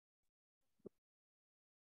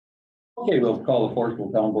Okay, we'll call the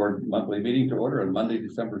Forestville Town Board monthly meeting to order on Monday,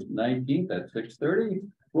 December 19th at 6:30.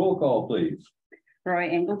 Roll call, please. Roy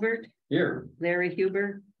Engelbert. Here. Larry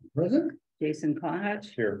Huber. Present. Jason Klahach.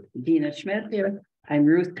 Here. Dina Schmidt. Here. I'm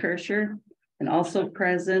Ruth Kirscher. And also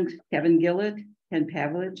present Kevin Gillett, Ken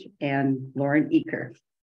Pavlich, and Lauren Eaker.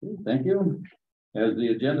 Thank you. Has the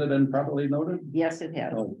agenda been properly noted? Yes, it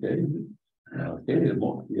has. Okay. Okay,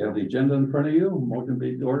 you have the agenda in front of you. Motion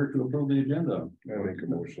made in order to approve the agenda. I make a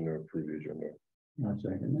motion to approve the agenda. One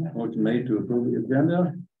second. Motion made to approve the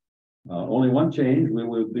agenda. Only one change. We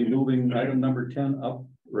will be moving item number 10 up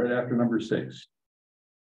right after number 6.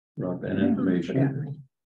 Broadband information.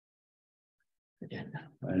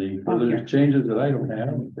 Any further changes that I don't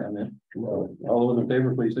have? All those in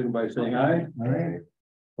favor, please signify by saying aye. Aye.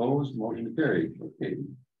 Opposed, motion carried. Okay.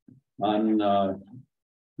 On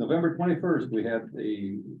November 21st, we had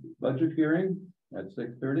a budget hearing at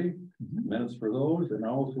 6:30. Minutes for those, and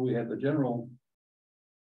also we had the general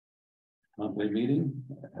monthly meeting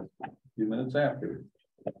a few minutes after.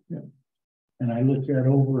 And I looked that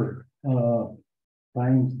over,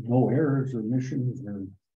 find no errors or omissions or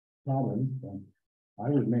problems. I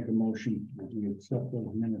would make a motion that we accept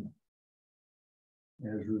those minutes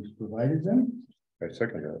as was provided them. I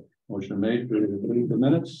second that. Motion made to approve the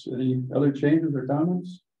minutes. Any other changes or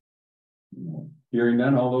comments? Hearing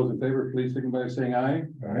none, all those in favor, please signify by saying aye.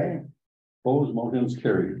 Aye. Opposed, motion is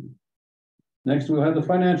carried. Next, we'll have the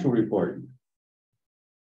financial report.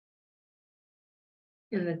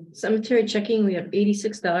 In the cemetery checking, we have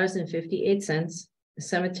 $86.58. The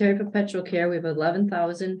cemetery perpetual care, we have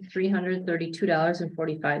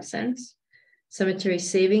 $11,332.45. Cemetery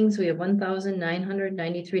savings, we have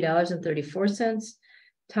 $1,993.34.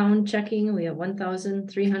 Town checking, we have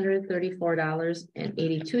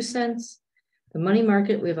 $1,334.82. The money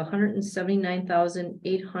market, we have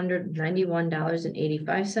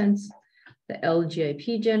 $179,891.85. The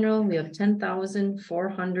LGIP general, we have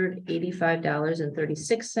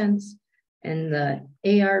 $10,485.36. And the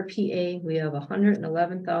ARPA, we have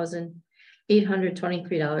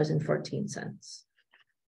 $111,823.14.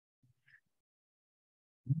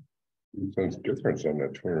 Sounds difference on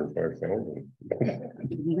that 205,000.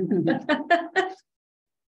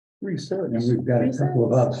 And we've got a couple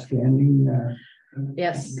of outstanding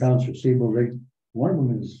Yes. accounts receivable rate. One of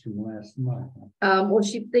them is from last month. Well,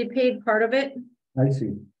 they paid part of it. I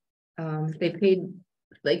see. They paid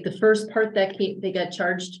like the first part that they got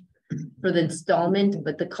charged for the installment,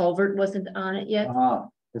 but the culvert wasn't on it yet.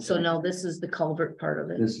 So no, this is the culvert part of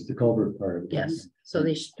it. This is the culvert part of it. Yes, so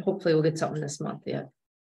they hopefully will get something this month. Yeah.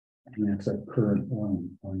 And that's a current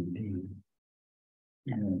one on D.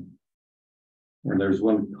 And there's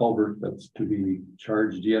one culvert that's to be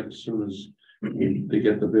charged yet as soon as they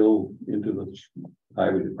get the bill into the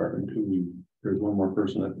highway department too. There's one more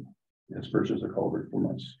person that has purchased a culvert from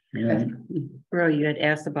us. Yeah. Bro, you had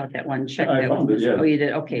asked about that one check. I that found was, it, yeah. Oh, you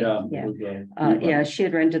did? Okay. Yeah. Yeah. It was, Yeah, she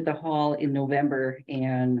had rented the hall in November,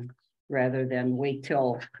 and rather than wait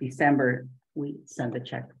till December, we sent the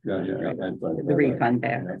check. Yeah. The refund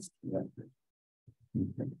back. Yeah.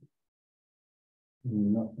 Okay.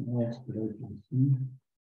 Nothing else that I can see.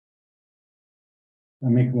 I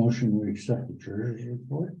make a motion we accept the treasurer's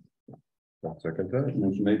report. I'll second that.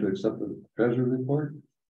 Motion made to accept the treasurer's report.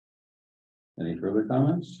 Any further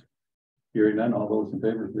comments? Hearing none, all those in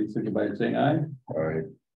favor, please signify by saying aye. Aye.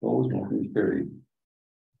 Opposed, motion is carried.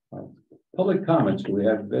 Public comments. Do we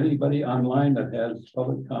have anybody online that has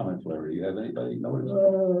public comments, Larry? You have anybody notice?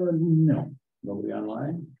 No, Nobody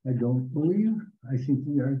online? I don't believe. I think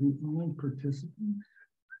we are the only participants.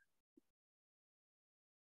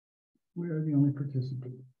 We are the only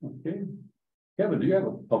participants. Okay. Kevin, do you have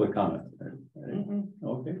a public comment?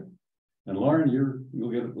 Okay. And Lauren,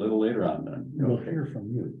 you'll get it a little later on then. We'll Okay. hear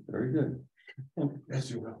from you. Very good.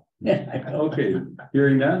 Yes, you will. Okay,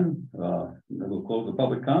 hearing none, we'll close the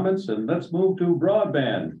public comments and let's move to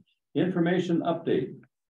broadband information update.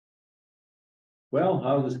 Well,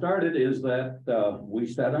 how it started is that we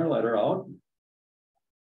sent our letter out.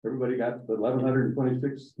 Everybody got the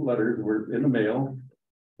 1,126 letters were in the mail,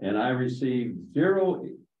 and I received 0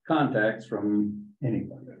 contacts from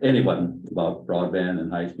anyone about broadband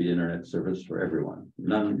and high-speed internet service for everyone,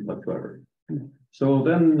 none whatsoever. So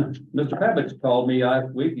then Mr. Pavlich called me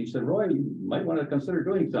last week. He said, Roy, you might want to consider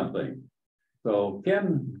doing something. So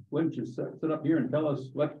Ken, why don't you sit up here and tell us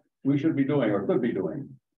what we should be doing or could be doing?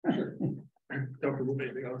 Sure. Don't remove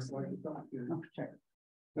anything else like that. Sure.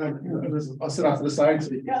 I'll sit off to the side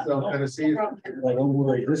so you can still kind of see. Well, don't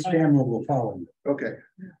worry, this camera will follow you. Okay.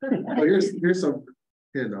 Well, here's some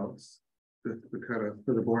handouts to kind of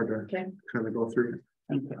for the board to kind of go through.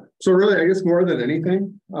 So really, I guess more than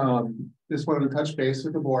anything, just wanted to touch base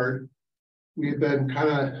with the board. We've been kind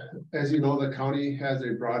of, as you know, the county has a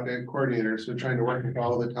broadband coordinator, so we're trying to work with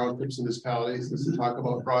all of the townships and municipalities to talk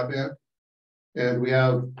about broadband. And we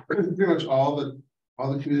have pretty much all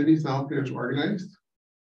the communities now pretty much organized.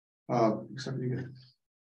 Except you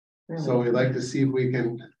guys. So we'd like to see if we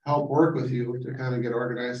can help work with you to kind of get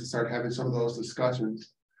organized and start having some of those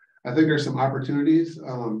discussions. I think there's some opportunities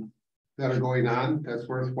that are going on that's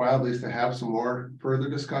worthwhile at least to have some more further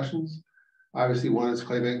discussions. Obviously, one is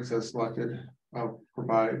Clay Banks has selected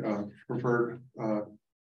preferred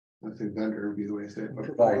I think vendor would be the way to say it, but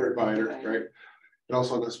provider, right? And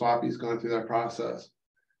also the Swappy's gone through that process.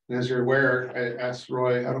 And as you're aware, I asked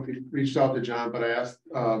Roy, I don't know if you reached out to John, but I asked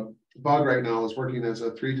Bug right now is working as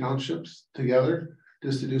a 3 townships together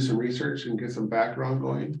just to do some research and get some background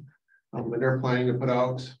going. And they're planning to put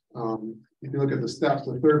out, if you look at the steps,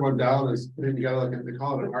 the third one down is putting together, like they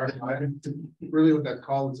call it an RFI. Really what that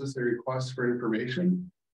called is just a request for information.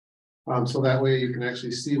 So that way you can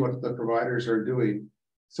actually see what the providers are doing.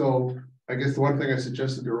 So I guess the one thing I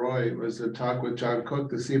suggested to Roy was to talk with John Cook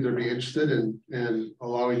to see if they'd be interested in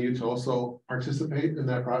allowing you to also participate in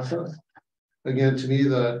that process. Again, to me,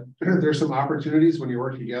 there's some opportunities when you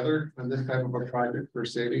work together on this type of a project for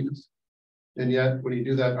savings. And yet when you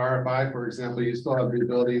do that RFI, for example, you still have the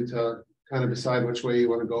ability to kind of decide which way you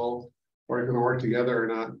want to go, or you're going to work together or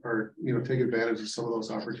not, or take advantage of some of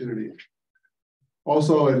those opportunities.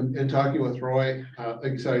 Also, in talking with Roy,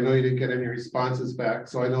 like you said, I know you didn't get any responses back.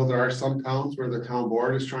 So I know there are some towns where the town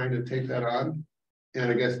board is trying to take that on.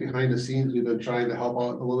 And I guess behind the scenes, we've been trying to help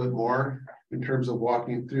out a little bit more in terms of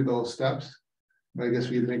walking through those steps. But I guess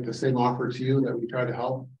we'd make the same offer to you that we try to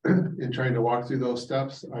help in trying to walk through those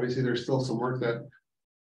steps. Obviously, there's still some work that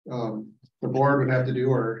the board would have to do,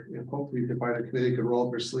 or hopefully you could find a committee could roll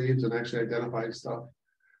up their sleeves and actually identify stuff.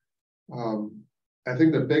 I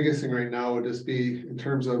think the biggest thing right now would just be in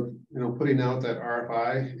terms of, putting out that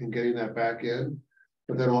RFI and getting that back in.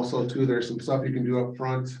 But then also too, there's some stuff you can do up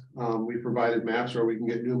front. We provided maps where we can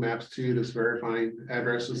get new maps to you, just verifying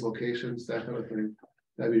addresses, locations, that kind of thing.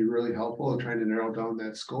 That'd be really helpful in trying to narrow down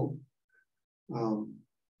that scope.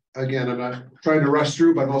 Again, I'm not trying to rush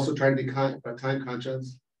through, but I'm also trying to be time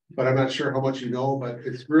conscious. But I'm not sure how much but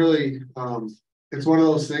it's really, it's one of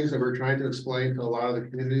those things that we're trying to explain to a lot of the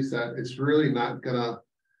communities that it's really not gonna,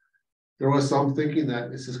 there was some thinking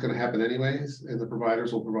that it's just gonna happen anyways, and the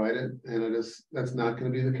providers will provide it. And that's not gonna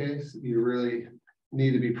be the case. You really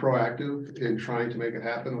need to be proactive in trying to make it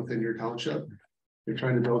happen within your township. You're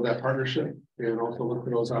trying to build that partnership and also look for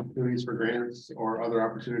those opportunities for grants or other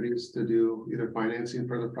opportunities to do either financing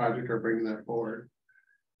for the project or bringing that forward.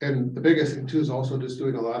 And the biggest thing too is also just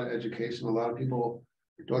doing a lot of education. A lot of people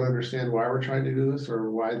don't understand why we're trying to do this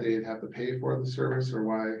or why they have to pay for the service or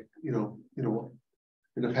why,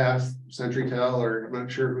 in the past, CenturyTel, or I'm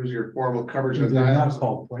not sure who's your formal coverage of that. That's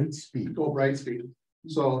called Brightspeed. Oh, Brightspeed.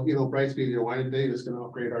 So, Brightspeed, why did they just going to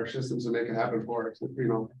upgrade our systems and make it happen for us?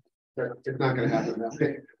 It's not going to happen that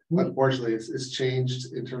way. Unfortunately, it's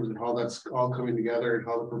changed in terms of how that's all coming together and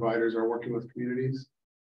how the providers are working with communities.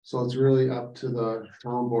 So it's really up to the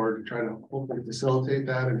town board to try to hopefully facilitate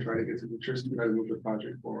that and try to get some interest and try to move the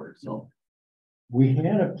project forward. So we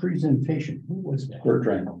had a presentation. Who was that?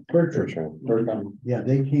 Bertrand. Yeah,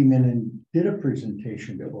 they came in and did a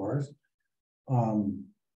presentation for us.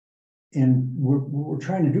 And what we're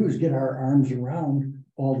trying to do is get our arms around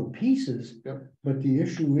all the pieces. Yep. But the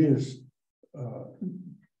issue is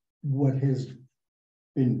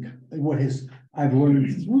I've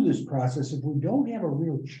learned through this process, if we don't have a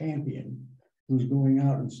real champion who's going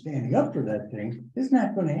out and standing up for that thing, it's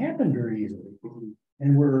not going to happen very easily.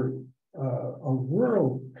 And we're a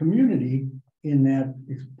rural community in that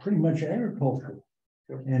it's pretty much agricultural.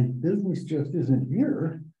 And business just isn't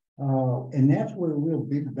here. And that's where the real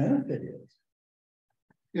big benefit is.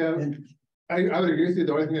 Yeah, And I would agree with you.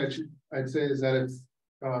 The only thing I'd say is that it's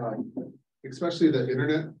especially the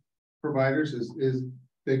internet providers is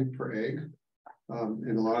big for ag,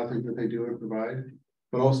 and a lot of things that they do and provide,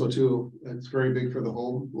 but also too, it's very big for the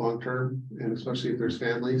home long term, and especially if there's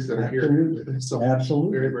families that are here. So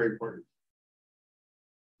absolutely. very, very important.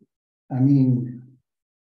 I mean,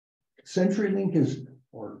 CenturyLink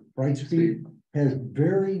or Brightspeed has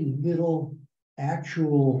very little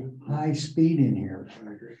actual high speed in here.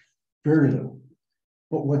 I agree. Very little.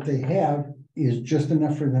 But what they have is just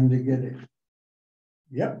enough for them to get it.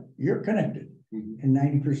 Yep, you're connected. Mm-hmm.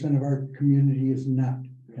 And 90% of our community is not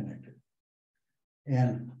connected.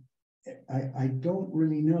 And I don't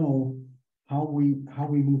really know how we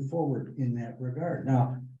move forward in that regard.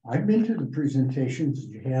 Now, I've been to the presentations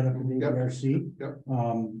you had up at the Yep. ARC. Yep.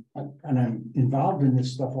 And I'm involved in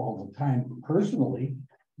this stuff all the time personally,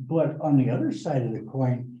 but on the other side of the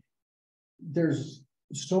coin, there's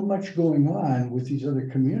so much going on with these other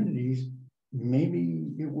communities.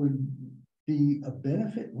 Maybe it would be a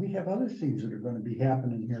benefit. We have other things that are gonna be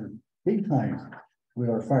happening here big time with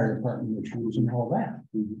our fire department issues and all that.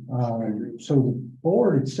 So the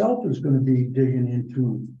board itself is gonna be digging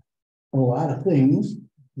into a lot of things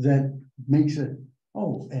that makes it,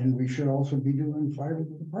 oh, and we should also be doing fiber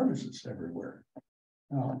to the premises everywhere.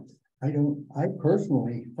 I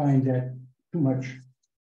personally find that too much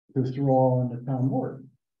to throw all on the town board,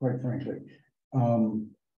 quite frankly.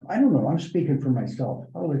 I don't know, I'm speaking for myself.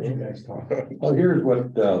 I'll let you guys talk. Well, here's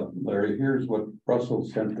what, Larry, here's what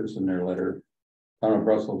Brussels sent us in their letter. Town of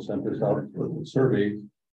Brussels sent us out with a survey,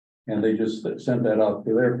 and they just sent that out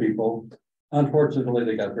to their people. Unfortunately,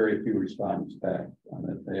 they got very few responses back on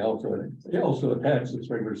it. They also attached this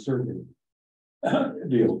regular survey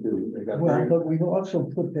deal too. They got Well, very, but we've also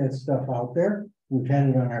put that stuff out there. We've had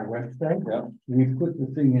it on our website. yeah. We put the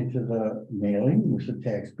thing into the mailing with the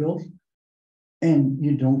tax bills. And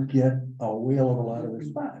you don't get a whale of a lot of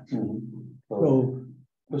response. So,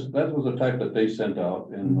 That was the type that they sent out,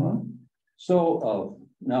 and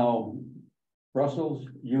now Brussels,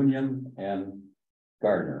 Union, and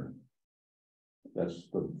Gardner. That's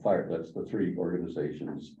the three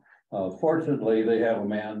organizations. Fortunately, they have a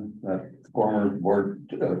man, former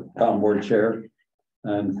town board chair,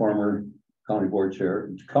 and former county board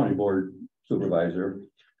supervisor.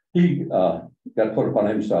 He got put upon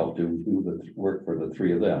himself to do the work for the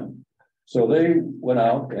three of them. So they went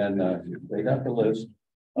out and they got the list.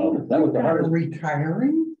 That was the hardest.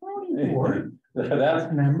 Retiring board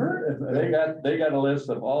That's member. they got a list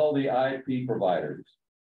of all the IP providers.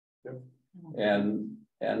 Yep. And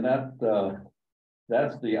that's the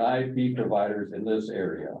IP providers in this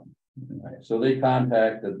area. So they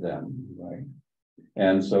contacted them, right?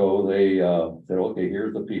 And so they said, okay,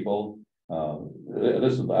 here's the people.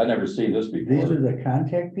 I never seen this before. These are the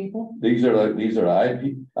contact people? These are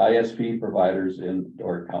IP ISP providers in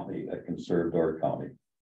Door County that can serve Door County.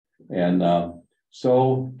 And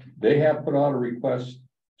so they have put out a request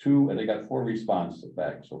and they got 4 responses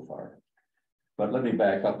back so far. But let me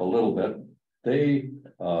back up a little bit. They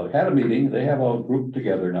had a meeting, they have a group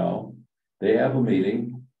together now. They have a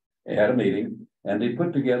meeting, and they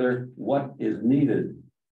put together what is needed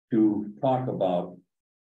to talk about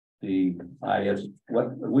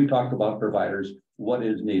what we talked about providers, what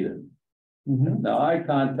is needed. Now I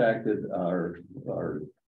contacted our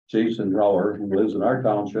Jason Rower, who lives in our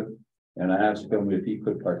township, and I asked him if he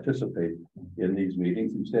could participate in these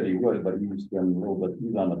meetings. He said he would, but he's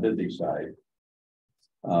on the busy side.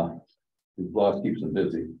 His boss keeps him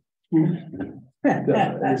busy.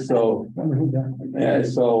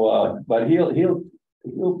 But he'll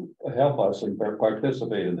help us and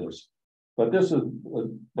participate in this. But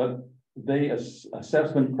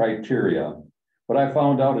assessment criteria. What I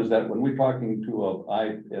found out is that when we're talking to a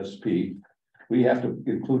ISP, we have to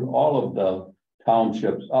include all of the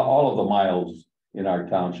townships, all of the miles in our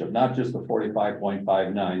township, not just the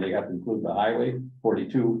 45.59. They have to include the highway,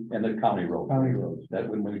 42, and the county roads. That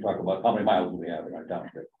when we talk about how many miles we have in our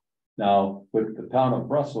township. Now, with the town of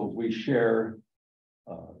Brussels, we share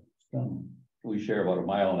about 1.5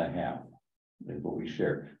 miles. Is what we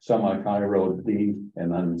share. Some on County Road D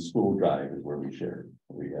and on School Drive is where we share.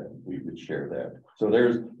 We would share that. So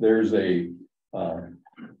there's an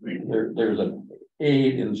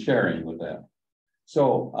aid in sharing with that.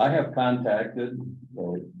 So I have contacted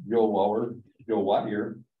Joe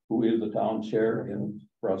Wattier, who is the town chair in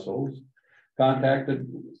Brussels. Contacted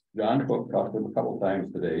John Cook, talked to him a couple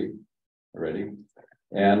times today already,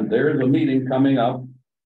 and there is a meeting coming up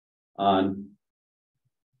on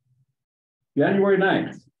January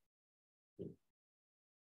 9th.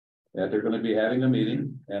 That they're going to be having a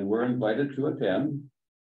meeting, and we're invited to attend.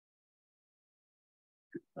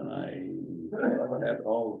 And I thought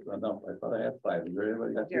I had 5. Is there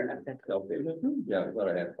anybody got okay? Yeah, I thought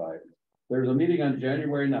I had 5. There's a meeting on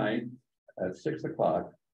January 9th at 6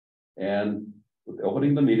 o'clock, and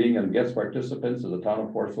opening the meeting and guest participants is the town of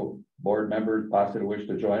Forestville board members possibly wish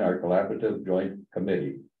to join our collaborative joint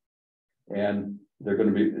committee. And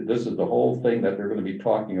this is the whole thing that they're going to be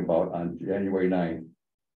talking about on January 9th.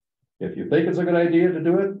 If you think it's a good idea to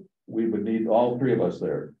do it, we would need all 3 of us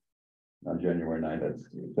there on January 9th at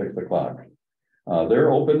 6 o'clock.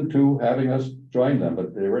 They're open to having us join them,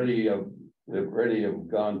 but they've already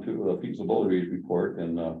gone to the feasibility report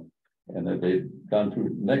and that they've gone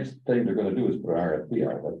through. Next thing they're going to do is put an RFP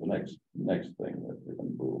out. That's the next thing that they're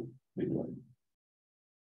going to be doing.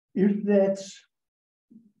 if that's,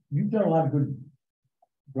 you've done a lot of good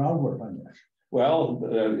groundwork on this. Well,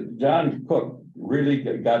 John Cook really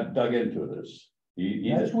got dug into this.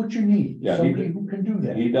 That's what you need, Yeah, somebody who can do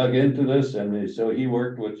that. He dug into this, and so he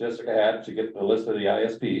worked with Jessica Hatch to get the list of the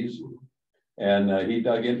ISPs. And he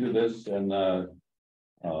dug into this, and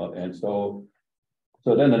so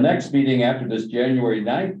then the next meeting after this January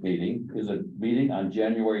 9th meeting is a meeting on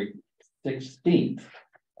January 16th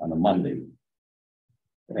on a Monday.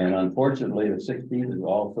 And unfortunately, the 16th is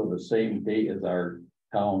also the same date as our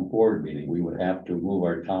town board meeting. We would have to move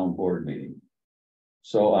our town board meeting.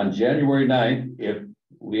 So on January 9th, if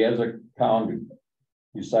we as a town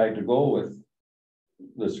decide to go with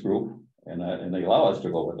this group and they allow us to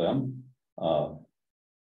go with them for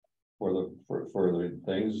the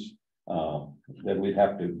things, then we'd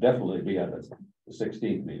have to definitely be at the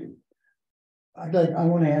 16th meeting. I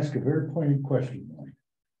want to ask a very pointed question.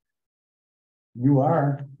 You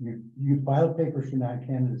filed papers for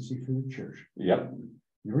non-candidacy for the church. Yep.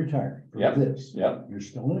 You're retired from Yep. this. Yep. You're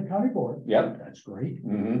still in the county board. Yep. That's great.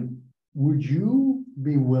 Mm-hmm. Would you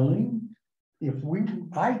be willing, if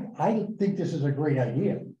I think this is a great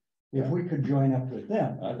idea, if we could join up with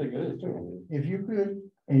them, I think it is too. if you could,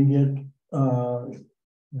 and get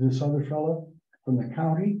this other fellow from the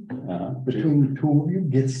county, between the two of you,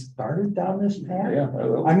 get started down this path? Yeah, I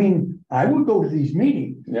will. I mean, I would go to these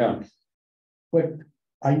meetings, Yeah. but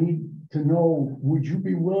I need to know, would you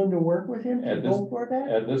be willing to work with him to At go for that?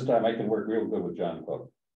 At this time, I can work real good with John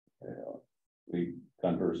Cook. We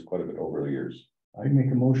conversed quite a bit over the years. I'd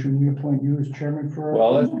make a motion, we appoint you as chairman for.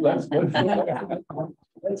 Well, let's go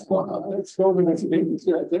to this meeting. That's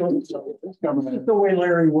the way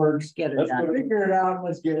Larry works. Get it Let's done. go to- Figure it out,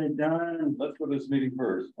 let's get it done. Let's go to this meeting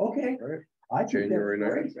first. Okay. I think January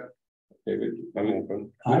that's 9th. great. Okay, I'm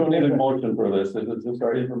open. we don't need a motion for this. This is just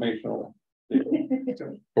our informational.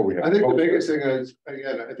 But we have. I think the biggest thing is,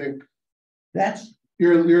 again, I think That's,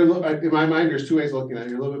 you're, in my mind, there's two ways of looking at it.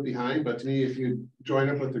 You're a little bit behind, but to me, if you join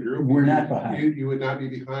up with the group. We're not behind. You would not be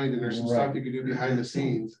behind, and there's some stuff you could do behind the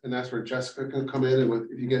scenes, and that's where Jessica can come in,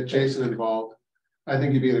 and if you get Jason involved. I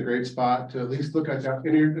think you'd be in a great spot to at least look at that,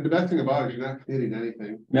 and the best thing about it is you're not committing to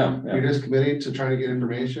anything. Yeah, You're just committing to trying to get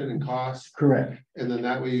information and costs, correct. and then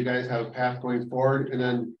that way you guys have a path going forward, and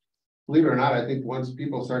then. Believe it or not, I think once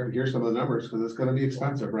people start to hear some of the numbers, because it's gonna be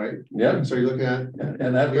expensive, right? yeah. So you're looking at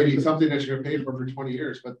And that maybe something that you're gonna pay for 20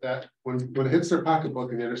 years, but that when it hits their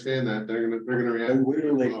pocketbook and they understand that, they're gonna react. And where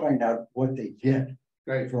do they find out what they get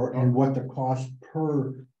Right. for, and what the cost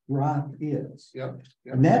per drop is? Yep.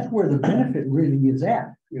 And that's where the benefit really is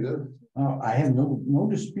at. You know, I have no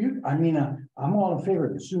dispute. I mean, I'm all in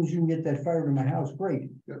favor. As soon as you can get that fiber to my house, great.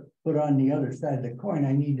 Yeah. But on the other side of the coin,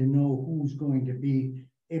 I need to know who's going to be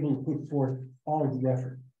able to put forth all of the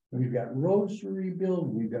effort. We've got roads to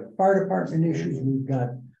rebuild, we've got fire department issues, we've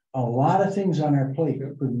got a lot of things on our plate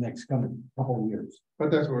for the next coming couple of years. but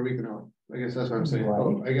that's where we can help. I guess that's what I'm saying.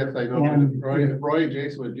 Right. I guess I know And- if Roy and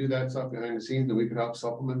Jason would do that stuff behind the scenes, and we could help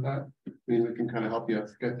supplement that. I mean, we can kind of help you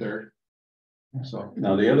get there. So,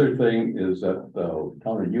 Now, the other thing is that the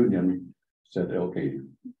town of Union said, okay,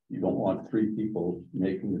 you don't want three people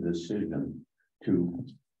making the decision to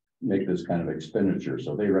make this kind of expenditure,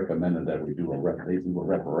 so they recommended that we do a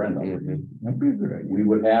referendum. That'd be a good idea. We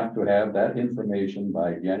would have to have that information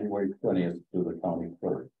by January 20th to the county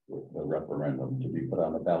clerk, with the referendum to be put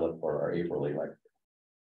on the ballot for our April election.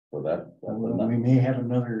 So Well, we may have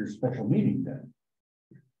another special meeting then.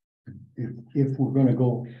 If we're gonna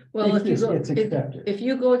go. Well, if you this go, gets accepted. if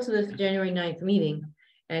you go to the January 9th meeting.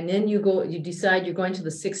 And then you decide you're going to the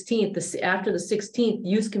 16th, after the 16th,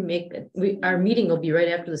 you can make that, our meeting will be right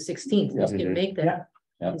after the 16th, you can make that.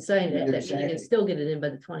 Yeah. Decide that meeting and still get it in by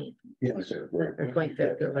the 20th Yes, or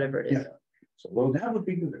 25th or whatever it is. Yeah. So that would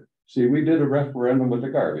be good. see, we did a referendum with the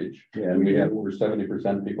garbage, and we had over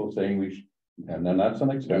 70% people saying we should, and then that's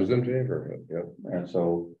an I was expense. in favor of it, yep. And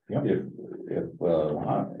so Yep.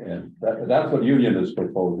 and that's what Union is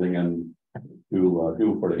proposing and to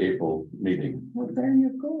do for the April meeting. Well, there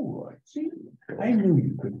you go, Roy. See, I knew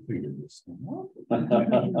you could figure this thing out.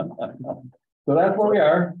 So that's where we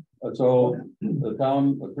are. So the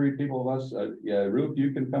town, the three people of us, yeah, Ruth,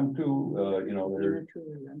 you can come too,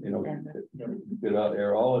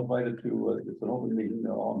 they're all invited to, it's an open meeting,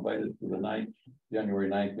 they're all invited to the January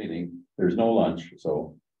 9th meeting. There's no lunch,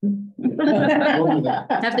 so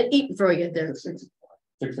Have to eat before we get there.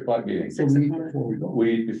 6 o'clock meeting. So we eat before we go.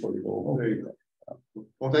 We eat before we go. there you go.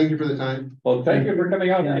 Well, thank you for the time. Well, thank you for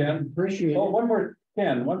coming out Yeah, again. Appreciate Oh, it.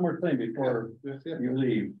 Ken, one more thing before you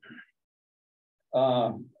leave.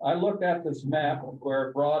 I looked at this map of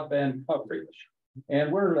where broadband coverage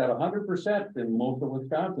And we're at 100% in most of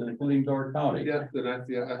Wisconsin, including Door County. Yeah, then that's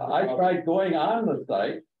the. that's the I problem. tried going on the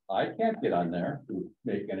site, I can't get on there to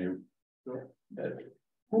make any.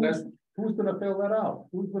 Who's gonna fill that out?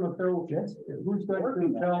 Who's gonna fill, who's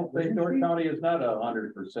going to tell, say Door County is not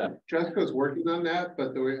 100%? Jessica's working on that,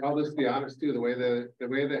 but the way, I'll just be honest too, the way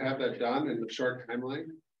they have that done in the short timeline.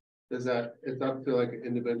 Is that it's up to like an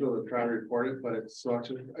individual to try to report it, but it's such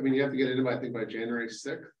a, I mean, you have to get it in by, I think by January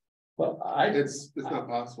 6th. Well, It's not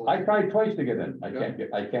possible. I tried twice to get in. I can't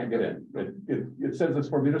get in. It says it's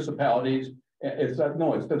for municipalities.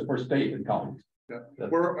 No, it says for state and counties. Yeah,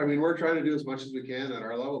 we're trying to do as much as we can at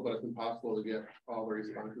our level, but it's impossible to get all the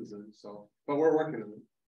responses in, so, but we're working on it.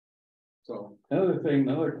 So.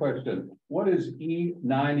 Another question, what is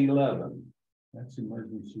E911? That's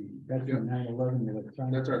emergency, that's Yeah. 9/11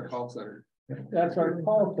 electronic. That's our call center. That's our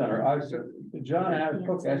call center. I said, John asked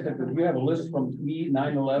Cook, I said, do you have a list from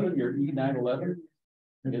E911, your E911?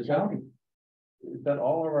 Is that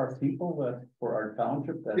all of our people that for our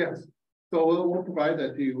township? Yes, so we'll provide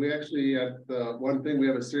that to you. We actually, at the one thing, we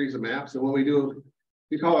have a series of maps, and what we do,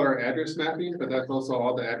 we call it our address mapping, but that's also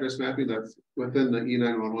all the address mapping that's within the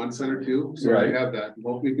E911 center too. So Right. we have that.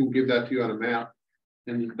 Hope we can give that to you on a map.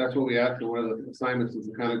 And that's what we asked, and one of the assignments is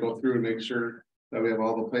to kind of go through and make sure that we have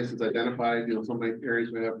all the places identified, some many areas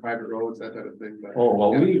we have private roads, that type of thing. But Oh,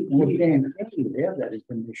 well, yeah. We can't have that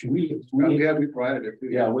information. we provided it. Too.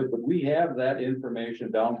 Yeah, we have that information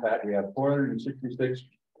down pat. We have 466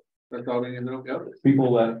 That's all we need to know. Yep.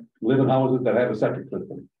 people that live in houses that have a septic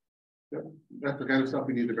system. That's the kind of stuff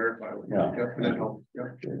we need to verify. With. Yeah. Yep. And that helps. Yep.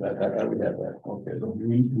 Okay, that we have that. Okay.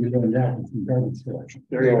 We learned that from garbage collection.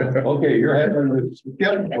 There you go. Okay, you're having.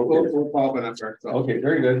 Yep. We'll follow up on that. So. Okay,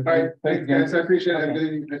 very good. All right. Thanks, Thanks, guys. I appreciate it. Have a good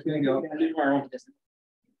evening. Nice meeting you. See you tomorrow.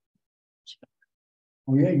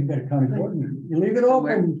 Oh, yeah, you got a county board meeting. You leave it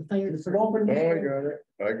open. It's an open. Oh, I meeting. got it.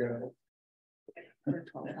 I got it.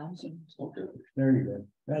 Okay. There you go.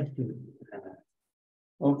 That's good.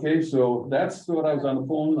 Okay, so that's what I was on the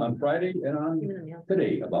phone on Friday and on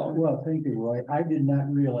today about. Well, thank you, Roy. I did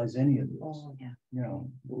not realize any of this, Oh, yeah. you know.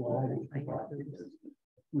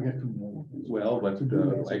 We have to. Well, but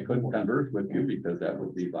I couldn't converse with you because that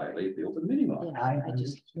would be violate the open meeting law. I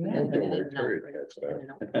just.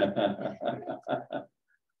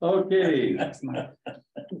 Okay,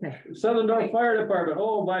 Okay. Southern Door Fire Department.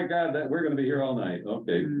 Oh, my God, that we're gonna be here all night.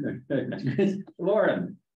 Okay.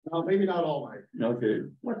 Lauren, Maybe not all night. okay.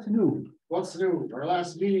 What's new? What's new? Our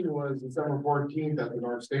last meeting was December 14th at the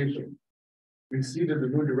North Station. We seated the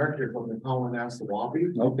new director from the town of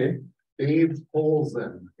Nastawapi, Okay. Dave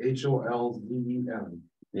Holzen, Holzen.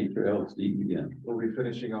 HLCEN. We'll be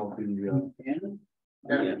finishing out the,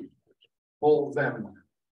 Yeah. Holzen.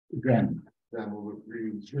 Again. Then we'll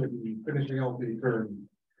be finishing out the term.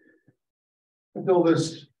 Until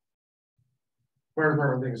this fire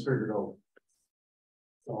department thing is figured out.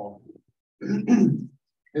 So. In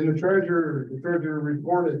the treasurer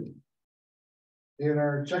reported. In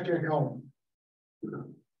our checking account.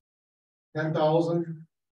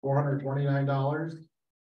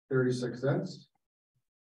 $10,429.36.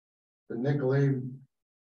 The Nicolay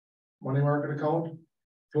money market account,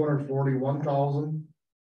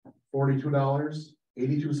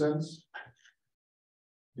 $241,042.82.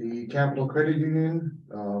 The Capital Credit Union,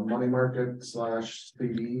 money market /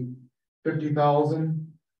 CD,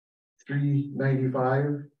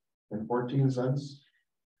 $50,395.14.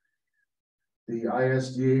 The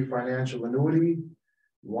ISDA financial annuity,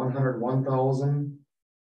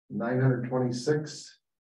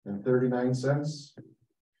 $101,926.39.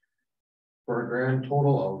 For a grand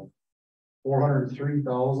total of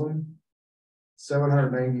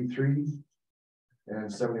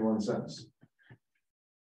 $403,793.71.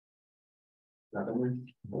 Nothing.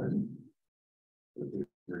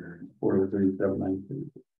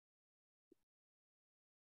 43792.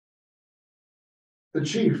 The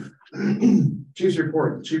chief's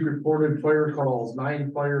report, the chief reported fire calls,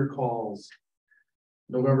 9 fire calls.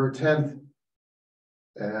 November 10th.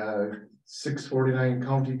 649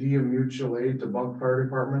 County D of mutual aid to Bunk Fire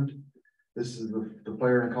Department. This is the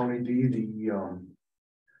fire in County D,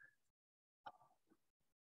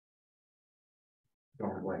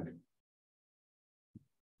 don't blank.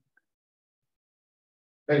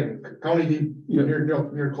 Hey, County D, Yeah.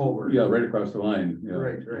 near Culver. Yeah, right across the line. Yeah.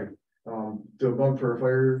 Right. To a bug for a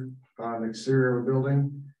fire on the exterior of a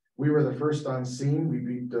building. We were the first on scene. We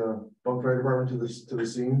beat the bug fire department to the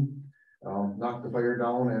scene. Knocked the fire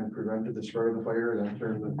down and prevented the spread of the fire, and then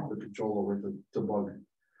turned the control over to bug.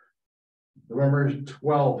 November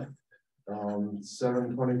 12th,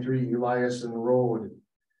 723 Eliason Road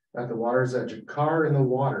at the water's edge. A car in the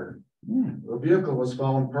water The vehicle was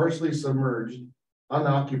found partially submerged,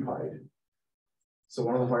 unoccupied. So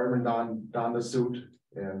one of the firemen donned the suit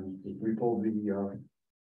and we pulled the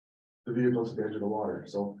vehicle to the edge of the water.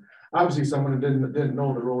 So obviously someone didn't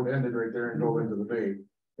know the road ended right there and drove into the bay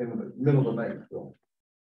in the middle of the night. So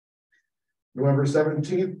November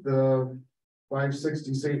 17th, the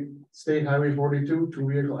 560 State Highway 42,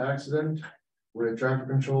 2-vehicle accident with traffic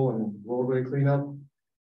control and roadway cleanup.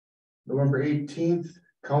 November 18th,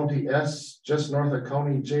 County S, just north of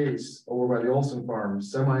County J's, over by the Olson farm,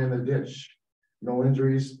 semi in the ditch, no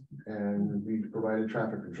injuries, and we provided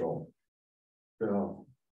traffic control.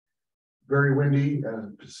 Very windy,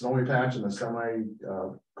 snowy patch, and the semi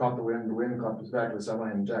caught the wind caught the back of the semi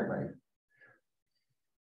and jackknife.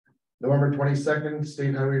 November 22nd,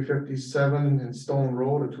 State Highway 57 in Stone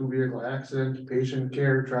Road, a 2-vehicle accident, patient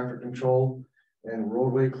care, traffic control, and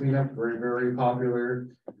roadway cleanup, very, very popular.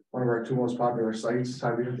 One of our 2 most popular sites,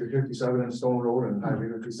 Highway 57 in Stone Road and Highway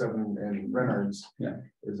 57 in Renards. Yeah.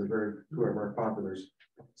 Is a very 2 of our popular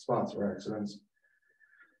spots for accidents.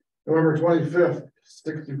 November 25th,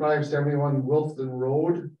 6571 Wilson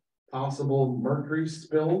Road, possible mercury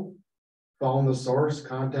spill. Found the source,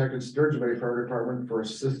 contacted Sturgeon Bay Fire Department for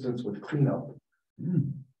assistance with cleanup.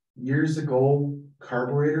 Years ago, car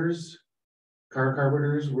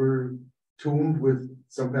carburetors were tuned with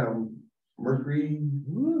some kind of mercury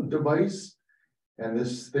device. And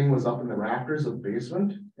this thing was up in the rafters of the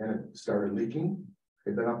basement and it started leaking.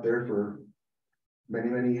 It'd been up there for many,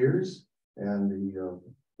 many years. And the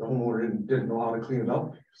homeowner didn't know how to clean it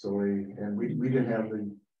up. So we didn't have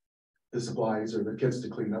the supplies or the kits to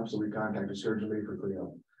clean up, so we contacted Sturgeon Bay for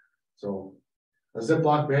cleanup. So a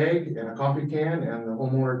Ziploc bag and a coffee can, and the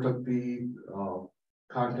homeowner took the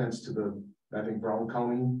contents to the, I think, Brown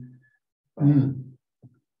County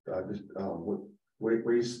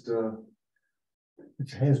waste.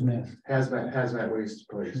 It's hazmat waste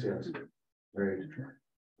place, yes. Right.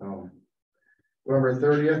 November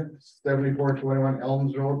 30th, 7421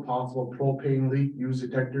 Elms Road, possible propane leak, use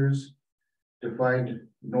detectors to find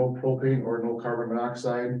no propane or no carbon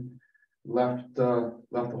monoxide. Left the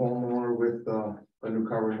homeowner with a new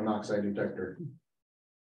carbon monoxide detector.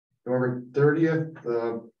 November 30th,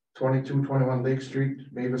 2221 Lake Street,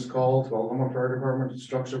 Mavis call to Algoma Fire Department,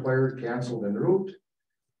 structure fire canceled en route.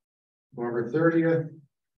 November 30th,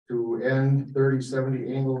 to end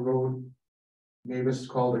 3070 Angle Road, Mavis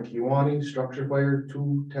called a Kiwani, structure fire,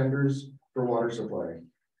 2 tenders for water supply.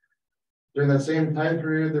 During that same time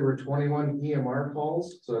period, there were 21 EMR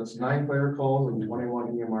calls, so that's 9 fire calls and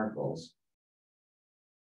 21 EMR calls.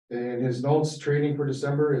 In his notes, training for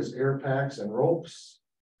December is air packs and ropes.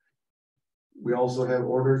 We also have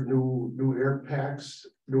ordered new air packs,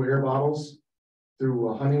 new air bottles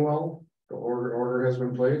through Honeywell. The order has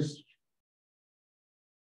been placed.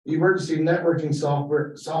 Emergency networking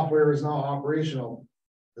software is now operational.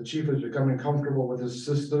 The chief is becoming comfortable with the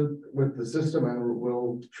system and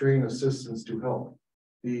will train assistants to help.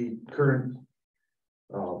 The current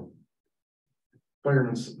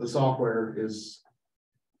fireman's the software is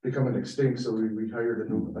becoming extinct, so we hired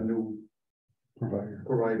a new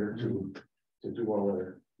provider to do all of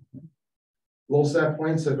it. Low stat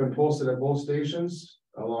points have been posted at both stations,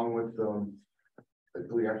 along with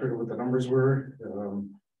I forget what the numbers were.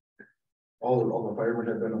 All the firemen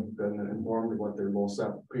have been informed of what their low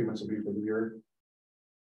stat payments will be for the year.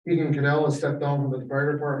 Keegan Cadell has stepped down from the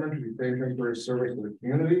fire department. We thank him for his service to the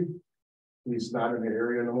community. He's not in the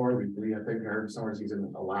area anymore. I think I heard somewhere he's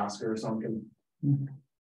in Alaska or something.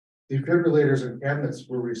 Defibrillators and cabinets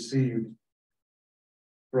were received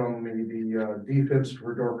from the DFibs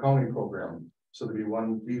for Door County program. So there'll be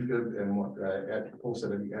 1 DFib and 1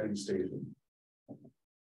 posted at each station.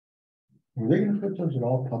 Were they gonna put those at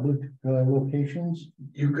all public locations?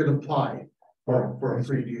 You could apply for a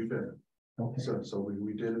free DFib. Okay. So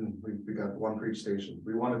we did, and we got 1 for each station.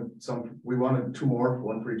 We wanted 2 more,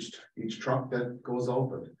 1 for each truck that goes out,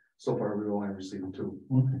 but so far we've only received 2.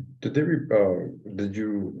 Okay. Did they did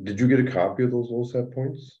you get a copy of those low set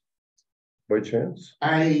points by chance?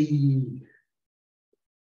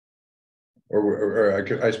 Or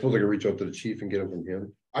I suppose I could reach out to the chief and get them from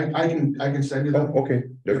him. I can send you them. Oh, okay,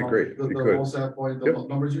 that'd be great. The low set point, the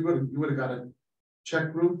numbers you would have got a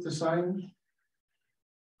check route to sign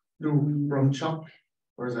from Chuck,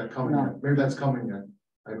 or is that coming yet? Maybe that's coming yet.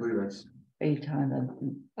 I believe that's.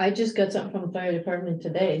 I just got something from the fire department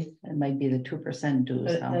today. It might be the 2% dues.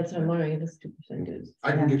 But that's what I'm wondering if it's 2% dues.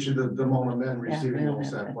 I can get you the moment men receiving Yeah, low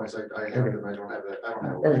set points. I have them. I don't have that. I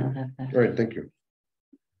don't have. All right, thank you.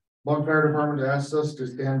 Bug Fire Department asked us to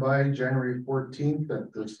stand by January 14th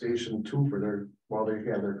at the Station 2 for while they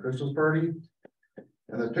have their Christmas party.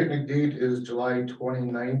 And the picnic date is July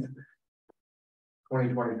 29th,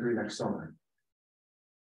 2023, next summer.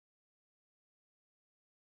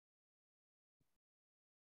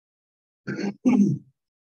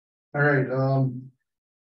 All right,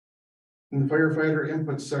 in the firefighter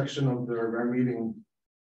input section of our meeting,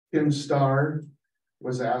 Kim Starr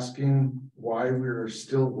was asking why we're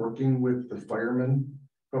still working with the firemen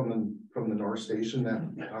from the North Station that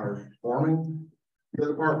are forming the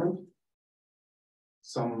department.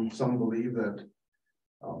 Some believe that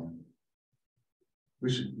we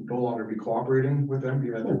should no longer be cooperating with them,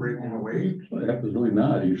 given they're breaking away. Absolutely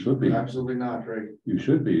not. You should be. Absolutely not, right? You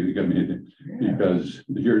should be. I mean, because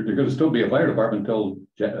you're gonna still be a fire department until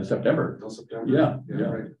September. Until September. Yeah,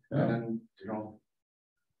 Right. yeah. And then,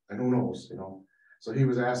 and who knows, so he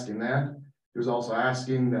was asking that. He was also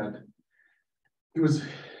asking that he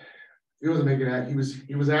wasn't making that, he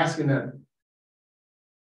was asking that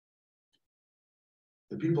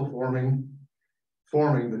the people forming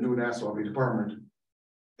the new Nassau department,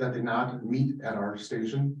 that they not meet at our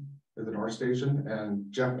station, at the North Station,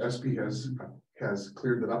 and Jeff Espy has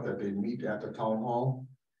cleared it up that they meet at the town hall.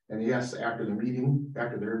 And yes, after their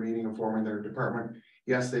meeting of forming their department,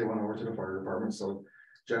 yes, they went over to the fire department, so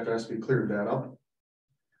Jeff Espy cleared that up.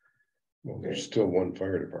 Well, there's still one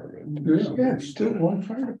fire department. Yeah, still one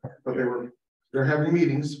fire department. But they're having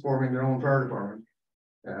meetings, forming their own fire department.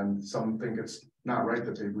 And some think it's not right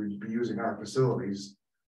that they would be using our facilities.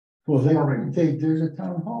 Well, there's a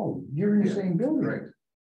town hall. You're in the same building. Right.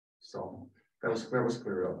 So that was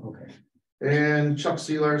cleared up. Okay. And Chuck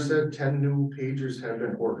Seelar said 10 new pagers have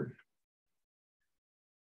been ordered.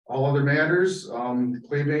 All other matters,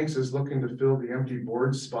 Claybanks is looking to fill the empty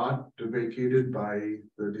board spot vacated by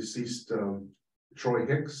the deceased Troy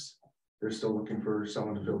Hicks. They're still looking for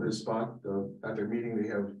someone to fill his spot. At their meeting, they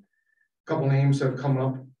have a couple names have come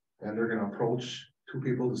up, and they're going to approach 2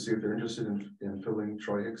 people to see if they're interested in filling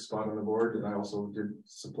Troy Hicks' spot on the board. And I also did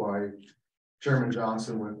supply Chairman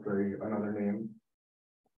Johnson with another name.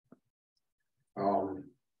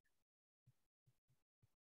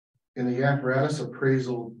 In the apparatus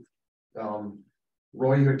appraisal,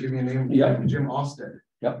 Roy, you had given me a name. Yep. Jim Austin.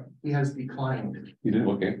 Yep. He has declined. You did,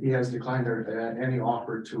 okay. He has declined any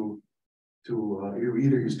offer to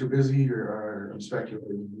either he's too busy or I'm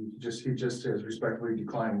speculating. He just has respectfully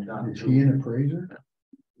declined. Is he an appraiser?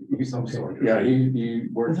 Some sort. Yeah, he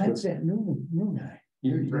Well, works. that's with, that new guy.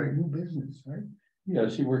 Right. New business, right?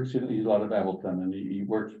 yes, he works in, he's out of Hamilton, and he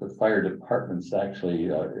works with fire departments actually,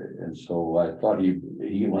 and so I thought he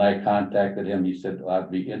when I contacted him, he said,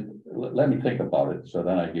 I'd be in, let me think about it, so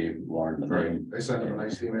then I gave Lauren the name. I sent him a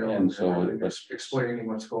nice email And so explaining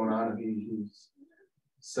what's going on, and he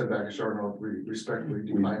sent back a short note, respectfully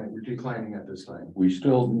declining at this time. We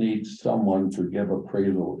still need someone to give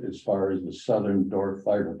appraisal as far as the Southern Door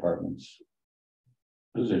Fire Department's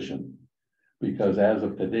position. Because as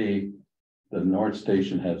of today, the North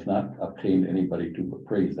Station has not obtained anybody to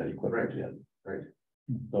appraise that equipment yet. Right.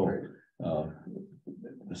 So,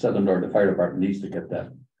 the Southern Door, the fire department needs to get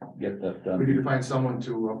that done. We need to find someone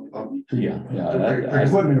to Yeah.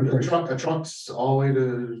 Equipment the trucks all the way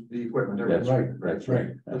to the equipment. That's everything. right, that's right.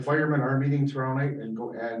 The firemen are meeting tomorrow night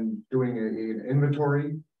and doing an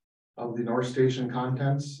inventory of the North Station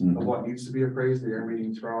contents of what needs to be appraised. They are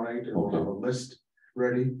meeting tomorrow night, and we'll have a list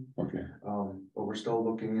ready. Okay. But we're still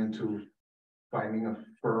looking into finding a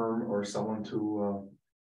firm or someone to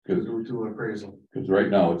do appraisal. Because right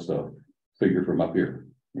now it's a figure from up here,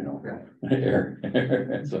 air.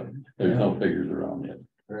 So there's no figures around yet.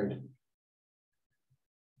 Right.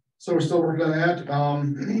 So we're still working on that.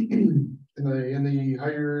 In the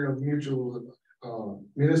hire of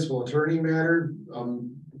municipal attorney matter,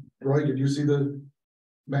 Roy, did you see the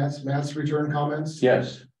Matt's return comments?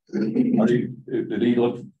 Yes. Did he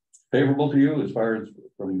look favorable to you as far as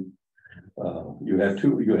from? You had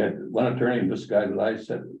one attorney and this guy that I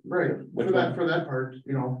said. Right, for that part,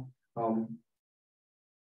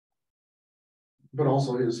 but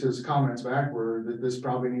also his comments back were that this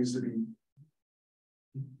probably needs to be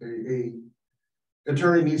a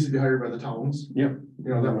attorney needs to be hired by the towns. Yep.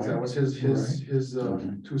 That was his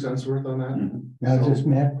 2 cents worth on that. Now, is this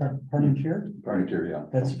Matt Parmentier? Parmentier, yeah.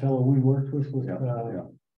 That's the fellow we worked with Yeah.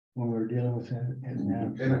 when we were dealing with that.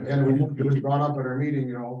 And it was brought up at our meeting,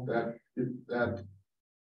 that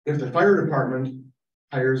if the fire department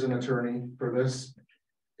hires an attorney for this,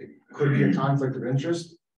 it could be a conflict of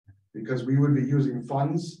interest, because we would be using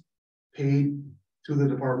funds paid to the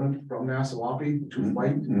department from Nassau to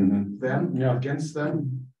fight them against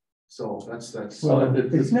them. So that's, Well,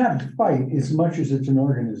 it's not a fight as much as it's an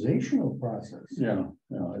organizational process. Yeah.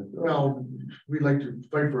 well, we'd like to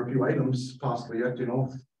fight for a few items possibly yet, You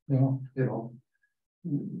know,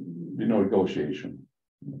 The negotiation.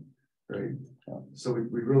 right? Yeah. So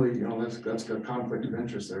we really, that's got conflict of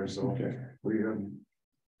interest there, so Okay. we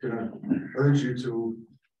gonna urge you to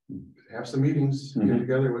have some meetings, get Mhm.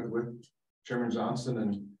 together with Chairman Johnson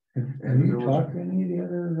have you talked to any of the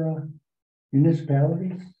other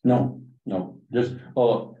municipalities? No, just,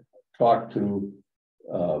 talk to,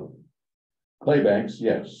 Claybanks,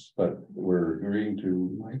 yes, but we're agreeing to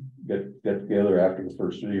get together after the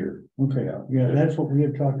first of the year. Okay, Yeah. yeah, that's what we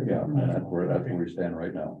had talked Yeah, about. and that's where we stand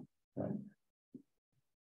right now.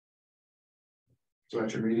 So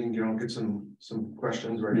at your meeting, get some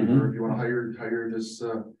questions ready Mhm. for if you wanna hire this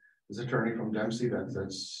attorney from Dempsey,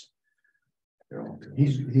 that's.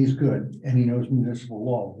 He's good and he knows municipal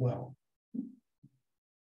law well.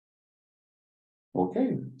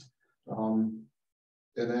 Okay,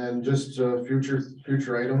 And then just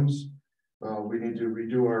future items, we need to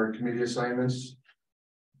redo our committee assignments.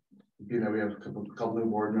 We have a couple new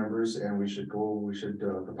board members and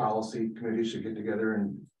the policy committee should get together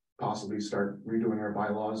and possibly start redoing our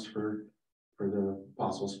bylaws for the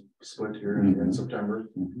possible split here in September.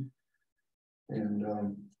 Mhm. And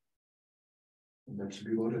that should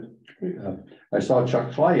be loaded. I saw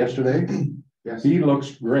Chuck Fly yesterday. Yes. He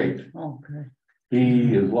looks great. Okay.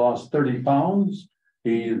 He has lost 30 pounds.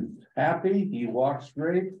 He's happy. He walks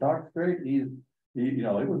straight, talks straight. It was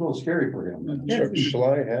a little scary for him. Chuck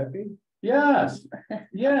Schley happy? Yes,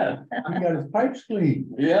 yes, He got his pipes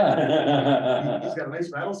clean. yeah. He's got a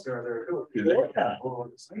nice battle scar there too.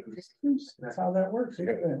 That's how that works.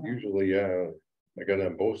 Usually, I got it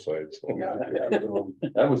on both sides. So.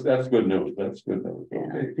 That's good news. That's good news.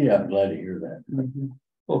 Okay. Yeah, I'm glad to hear that.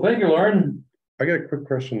 Well, thank you, Lauren. I got a quick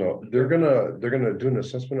question though. They're gonna do an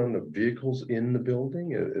assessment on the vehicles in the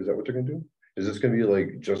building. Is that what they're gonna do? Is this gonna be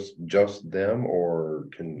like just them or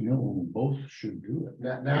Both should do it.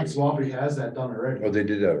 Nat Swampy has that done already. Oh, they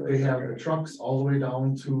did that. They have the trucks all the way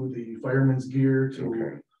down to the fireman's gear to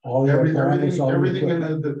Okay. All the apparatus, all the everything in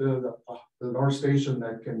equipment. the North Station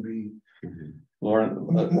that can be Lauren,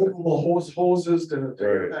 movable hoses to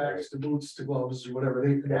Right, packs, to boots, to gloves, or whatever.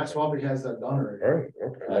 Nat Swampy has that done already. All right,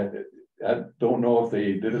 okay. I don't know if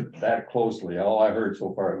they did it that closely. All I heard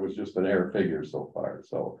so far, it was just an air figure so far.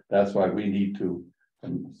 So that's why we need to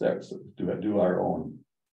do our own.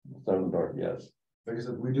 Southern Door, yes. Like I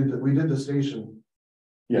said, we did the station.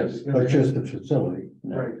 Yes. But just the facility.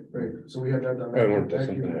 Yeah. Right. So we had that done. I wonder if that's That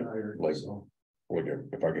something unit that, hired, like, so. Like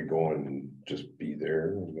if I could go and just be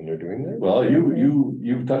there when they're doing that? Well,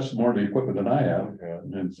 you've touched more of the equipment than I have, Yeah.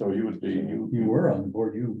 and so you would be, You were on the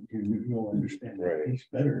board, you'll understand. Right. It's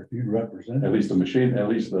better if you represent. at least the machine, at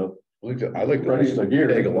least the I like to running the gear.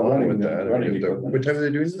 tag along running- with that. running What equipment. time are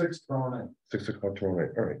they doing this? 6 tomorrow night. 6 o'clock tomorrow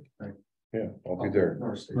night. All right. Right. Yeah, I'll be there.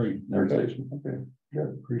 North Station. Great, Nurse station, okay,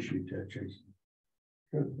 appreciate that, Jason.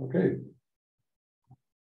 good, okay.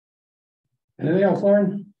 Anything else,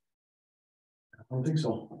 Lauren? I don't think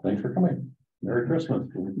so. Thanks for coming. Merry Christmas.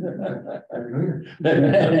 Happy New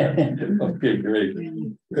Year. Okay, great.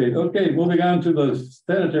 Okay, moving on to the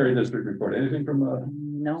sanitary district report. Anything from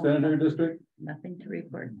No, sanitary district? nothing to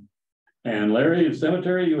report. And Larry,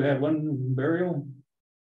 cemetery, you had one burial?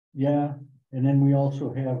 Yeah, and then we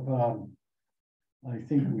also have, I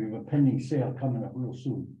think we have a pending sale coming up real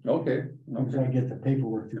soon. Okay, Once I get the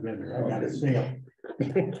paperwork together, I got a sale.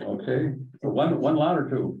 okay. So one lot or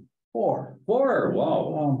two? 4.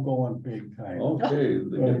 Wow. I'm going big time. Okay.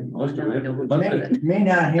 May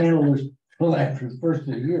not handle this till after the first of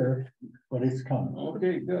the year, but it's coming,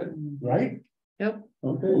 Okay, good. right? Yep.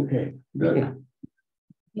 Okay, Okay. good.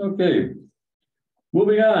 Okay.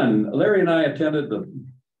 Moving on, Larry and I attended the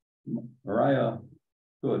Mariah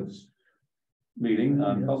Goods meeting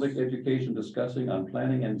on public education discussing on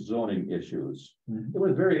planning and zoning issues. Mhm. It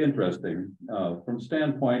was very interesting from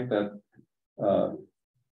standpoint that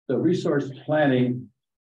the resource planning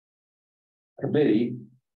committee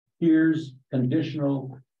hears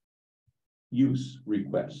conditional use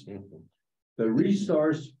requests. The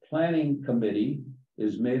resource planning committee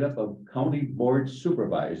is made up of county board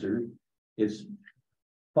supervisors. It's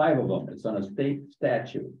 5 of them. It's on a state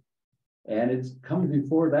statute. And it's comes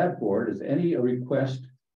before that board as any request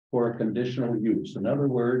for a conditional use. In other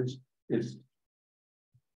words, it's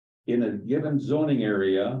in a given zoning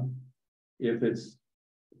area. If it's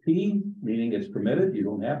P, meaning it's permitted, you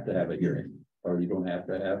don't have to have a hearing, or you don't have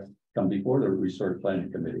to come before the resource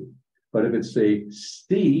planning committee. But if it's a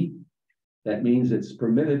C, that means it's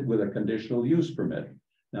permitted with a conditional use permit.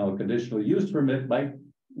 Now, a conditional use permit might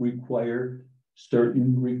require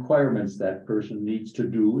certain requirements that person needs to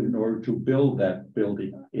do in order to build that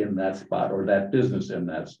building in that spot or that business in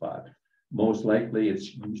that spot. Most likely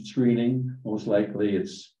it's screening, most likely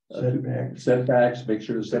it's setbacks, make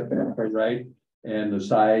sure the setbacks are right, and the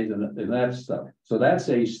size and that stuff. So that's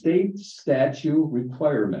a state statute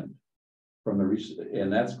requirement from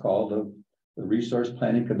and that's called the Resource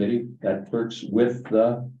Planning Committee that works with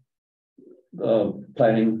the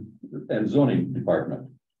Planning and Zoning Department.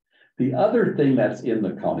 The other thing that's in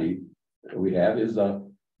the county that we have is a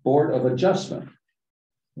Board of Adjustment.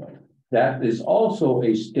 That is also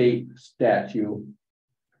a state statute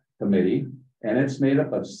committee, and it's made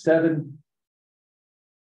up of 7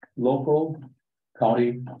 local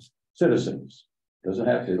county citizens.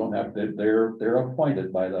 They don't have to, they're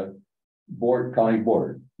appointed by the county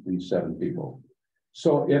board, these 7 people.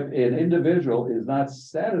 So if an individual is not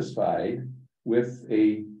satisfied with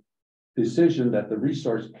a decision that the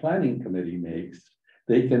Resource Planning Committee makes,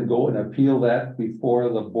 they can go and appeal that before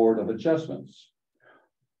the Board of Adjustments.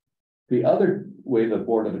 The other way the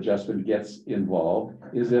Board of Adjustment gets involved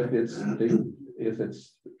is if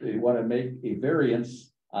they want to make a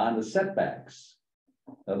variance on the setbacks.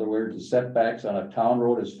 In other words, the setbacks on a town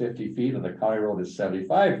road is 50 feet and the county road is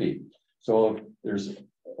 75 feet. So if it's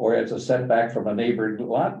a setback from a neighboring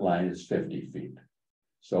lot line is 50 feet.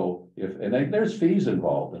 So there's fees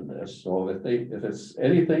involved in this. So if it's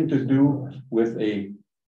anything to do with a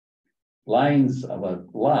lines of a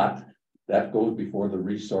lot, that goes before the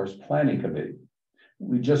Resource Planning Committee.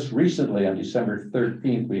 We just recently on December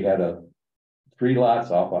 13th, we had 3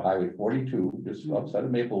 lots off of Highway 42, just outside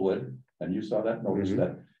of Maplewood. And you saw that notice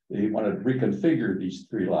that they wanted to reconfigure these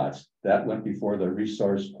 3 lots. That went before the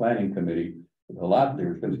Resource Planning Committee. They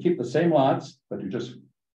were going to keep the same lots, but you're just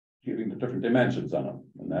giving the different dimensions on them.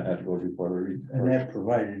 And that had to go before the And that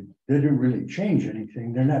provided, they didn't really change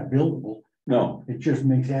anything. They're not buildable. No. It just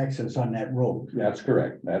makes access on that road. That's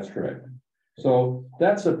correct. That's correct. So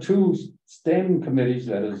that's a 2 standing committees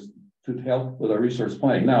that is to help with our resource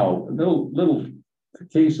planning. Now, a little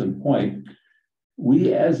case in point,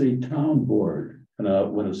 we as a town board,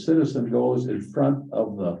 when a citizen goes in front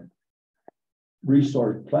of the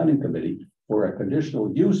Resource Planning Committee for a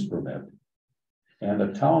conditional use permit, and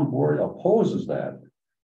the town board opposes that,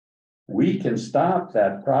 we can stop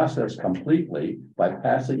that process completely by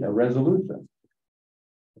passing a resolution.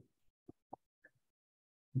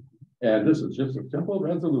 And this is just a simple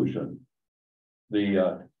resolution.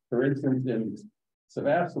 For instance, in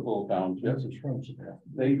Sevastopol Township,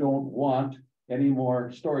 they don't want any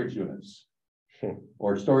more storage units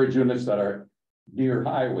or storage units that are near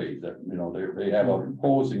highways that, they have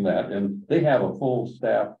opposing that, and they have a full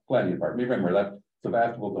staff planning department. Remember that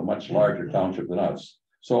Sevastopol is a much larger township than us.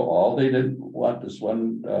 So all they did want this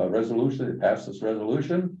one resolution, they passed this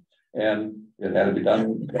resolution, and it had to be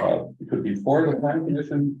done, it could be before the planning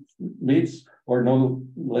commission meets or no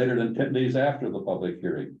later than 10 days after the public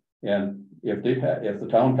hearing. And if the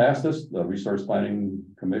town passed this, the Resource Planning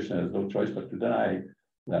Commission has no choice but to deny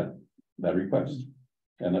that request.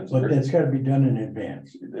 And that's got to be done in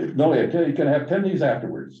advance. No, you can have 10 days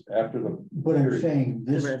afterwards, after the. But I'm saying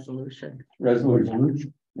this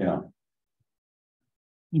resolution. Yeah.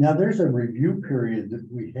 Now there's a review period that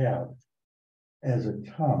we have as a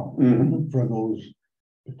town for those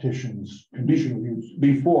petitions, conditional use.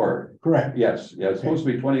 Before. Correct. Yes. Yeah. It's supposed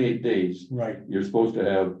to be 28 days. Right. You're supposed to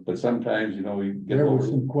have, but sometimes, we get there was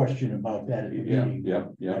some question about that at the meeting. Yeah.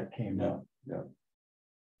 That came up. Yeah.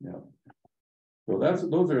 So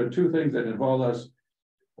those are the 2 things that involve us.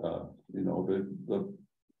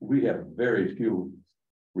 We have very few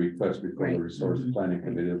requests before the Resource Planning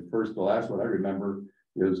Committee. The last one I remember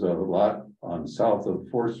is a lot on south of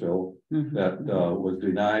Forestville that was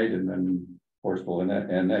denied, and then Forestville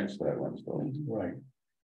annexed that one. So right.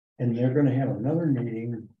 And they're going to have another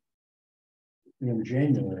meeting in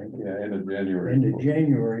January. Yeah, end of January. End of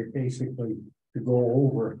January, basically, to go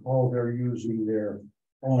over how they're using their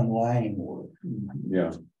online work.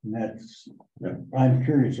 Yeah. And I'm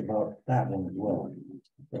curious about that one as well.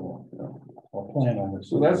 So I'll plan on it.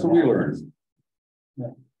 So that's what we learned.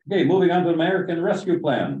 Yeah. Okay, moving on to the American Rescue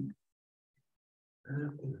Plan.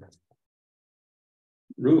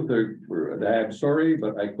 Ruth, I'm sorry,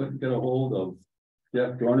 but I couldn't get a hold of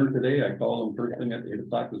Jeff Dorner today. I called him first thing at 8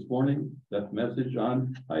 o'clock this morning. Left message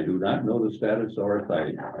on. I do not know the status of our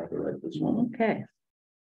site right this moment. Okay.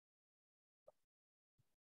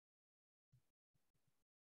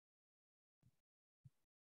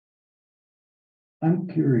 I'm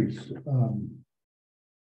curious,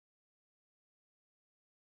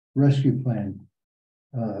 rescue plan,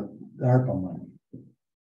 the ARPA money.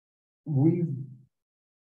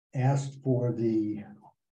 asked for the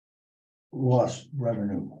lost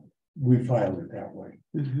revenue. We filed it that way.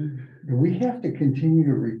 Mhm. Do we have to continue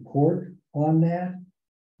to report on that?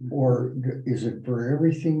 Or is it for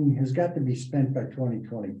everything has got to be spent by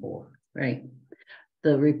 2024? Right.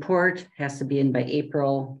 The report has to be in by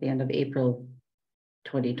April, the end of April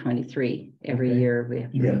 2023. Every Okay. year we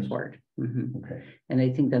have to Yes. report. Mhm. Okay. And I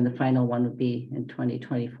think then the final one would be in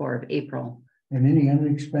 2024 of April, And any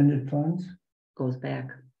unexpended funds? goes back.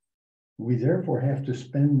 We therefore have to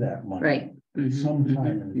spend that money. Right. Mhm,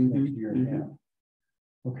 Sometime in the mhm, next year and a mhm. half.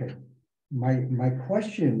 Okay, my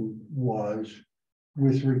question was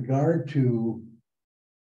with regard to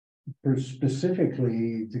for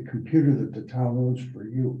specifically the computer that the town owns for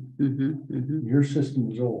you. Mhm, mhm, Your system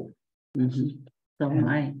is old. mhm. So am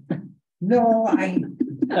I. No,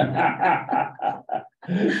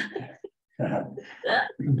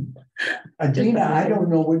 Adina, I don't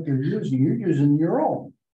know what you're using. You're using your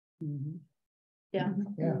own. Mhm. Yeah.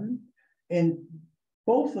 Yeah. Mhm. And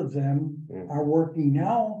both of them are working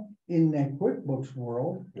now in that QuickBooks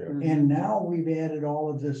world. And now we've added all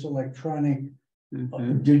of this electronic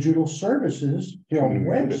Mhm. digital services to our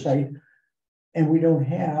website. And we don't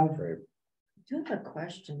have I do have a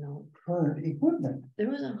question though. current equipment, There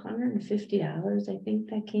was $150, I think,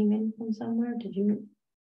 that came in from somewhere. Did you?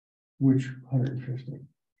 which 150.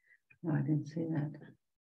 No, I didn't see that.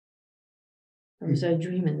 Or was I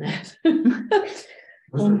dreaming that?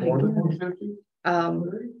 Was Oh there my more than God. 150?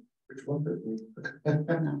 Which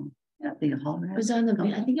 150? No, yeah, the whole. It was on the,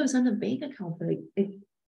 I think it was on the bank account, but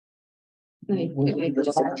Was it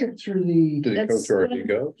deposited through the, Did it come That's through our what I'm-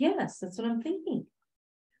 ego? yes, that's what I'm thinking.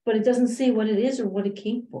 But it doesn't say what it is or what it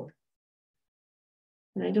came for.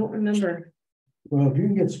 And I don't remember. well, if you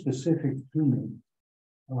can get specific to me.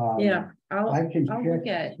 Yeah, I can I'll look check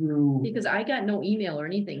at, through. because I got no email or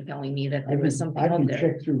anything telling me that I there was can, something I out can there.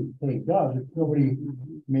 check through, hey, God, if nobody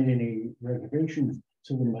Mhm. made any reservations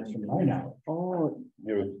to them, that's from my knowledge. Oh,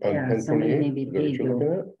 It was on Yeah, 10/28? somebody maybe Is that what paid you're you.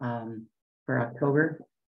 looking at? For October.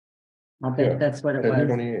 I'll Yeah, bet that's what it was.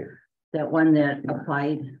 10/28. That one that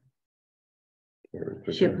applied,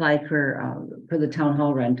 she applied for the town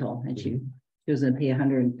hall rental and she was gonna pay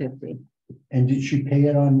 150. And did she pay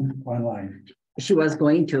it online? She was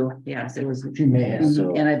going to, yes, it was. She may have.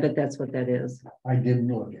 Mhm, and I bet that's what that is. I didn't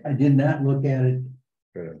look, I did not look at it.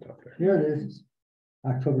 Right on top there. Here it is,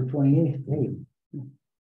 October 28th. Hey.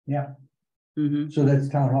 Yeah, Mhm. so that's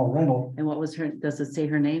town hall rental. And what was her, does it say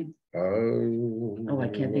her name? Oh. Oh, I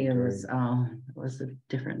can't think of it was a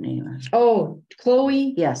different name. Oh,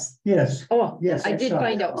 Chloe? Yes, Yes, Oh, Yes, I I did saw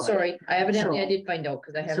find it. out, sorry. I evidently, I So- did find out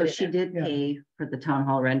because I have so it. she in there. did Yeah. pay for the town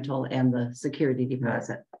hall rental and the security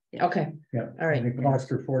deposit. Okay, yeah. all right. And it cost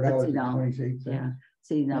her $4.26. Yeah,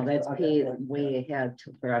 see, now that's paid way ahead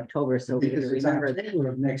for October, so we Because it's remember that. October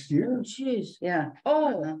of next year. Jeez. Yeah.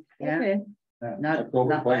 Oh, Yeah, okay, not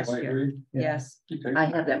October last year. 2023. Yes, Okay. I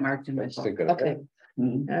have that marked in my Let's book. think of that. okay,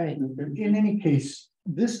 Mhm. all right. In any case,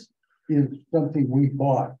 this is something we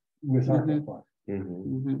bought with our Mhm. fund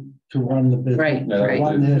Mhm. Mhm. to run the business. Right, to right.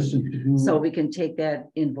 Run this and to do. So we can take that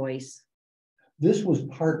invoice. This was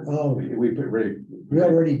part of, We already. we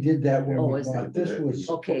already did that when Oh, we is bought, it? this was.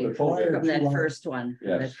 Okay, prior from to that our- first one,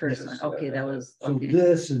 that Yes, first yes, one. Okay, that was, So okay.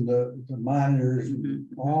 this and the monitors, Mhm.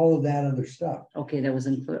 all of that other stuff. Okay, that was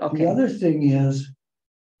included, The okay, other thing is,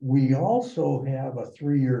 we also have a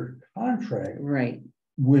 3-year contract right.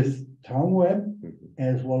 with Town Web Mhm.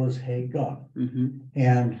 as well as Hay Gov. Mhm.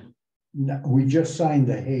 And we just signed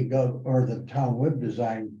the Hay Gov or the Town Web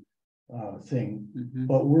Design thing, Mhm.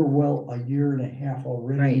 but we're well a year and a half Right,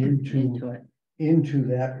 already into it. into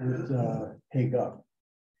that with Hay Gov.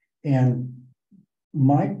 And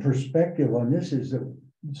my perspective on this is that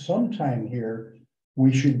sometime here,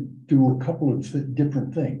 we should do a couple of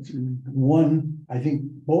different things. Mhm. One, I think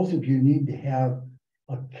both of you need to have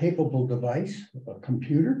a capable device, a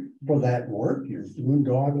computer for that work. You're doing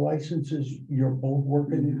dog licenses, you're both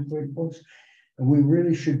working in QuickBooks. And we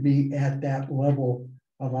really should be at that level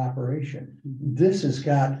of operation. This has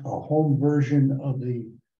got a home version of the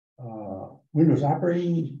Windows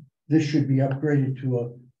operating. This should be upgraded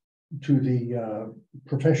to the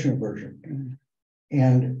professional version. Mhm.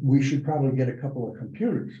 And we should probably get a couple of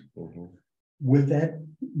computers Mhm. with that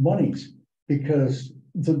monies, because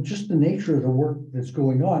just the nature of the work that's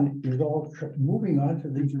going on is all moving on to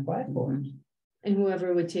these platforms. And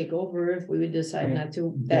whoever would take over if we would decide not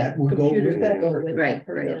to. That would go computer with that would go person. with Right, that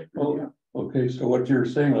person. Well, okay, so what you're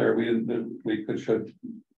saying, Larry, should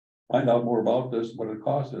find out more about this, what it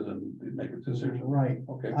costs us and make a decision. Right.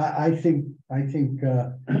 Okay. I think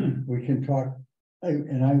we can talk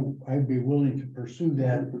I'd be willing to pursue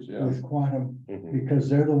that Yeah. with Quantum, Mhm. because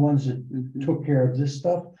they're the ones that Mhm. took care of this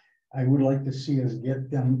stuff. I would like to see us get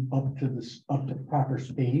them up to proper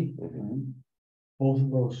speed. Mhm. Both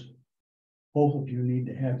of those, both of you need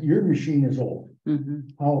to have, your machine is old. Mhm.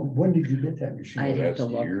 When did you get that machine? I'd Well, have that's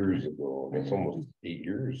to look. years ago, that's almost 8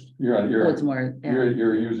 years. You're on, Oh, it's more, yeah.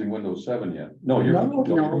 you're using Windows 7 yet? No, you're. No,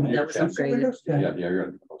 that was 10. upgraded. Windows 10, Yeah, you're.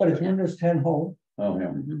 on but it's Windows 10. Windows 10 Home. Oh, yeah.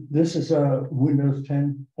 Mhm. This is a Windows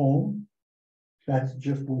 10 Home. That's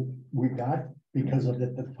just what we got because of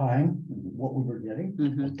at the time, what we were getting. Well,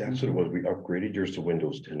 Mhm. that's what it was, we upgraded yours to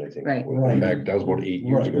Windows 10, I think. Right. Well, Right. in fact, that was about 8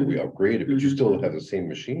 years ago, we upgraded, but you Mhm. still have the same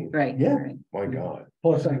machine. Right. Yeah. right. My God.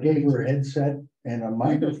 Plus I gave her a headset and a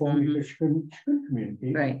microphone mhm. because she couldn't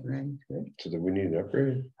communicate. Right, right. So then we need an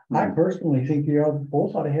upgrade, I personally think you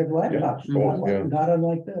both ought to have laptops, Yeah. Oh, yeah. not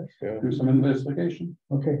unlike this. yeah. Do some investigation.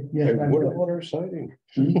 Okay, yes. And what about our siding?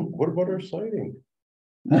 What about our siding?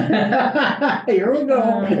 Here we go.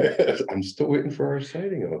 I'm still waiting for our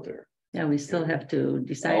siding out there. Yeah, we still have to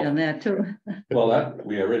decide on that too. Well, that,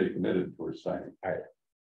 we already committed for signing.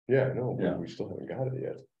 Yeah, I know, Yeah. but we still haven't got it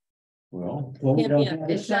yet. Well, Well, we Can't don't be, have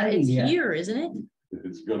the it's not, siding it's yet. here, isn't it?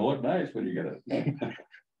 it's gonna look nice when you get it.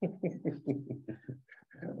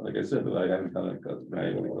 Like I said, I haven't done it because I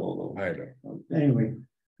don't know. I know. Anyway,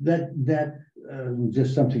 that was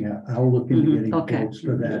just something I'll look into Mhm, getting okay. quotes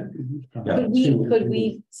for that. Yeah. See what Could can do.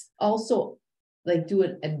 we also like do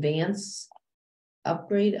an advance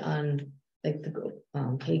upgrade on like the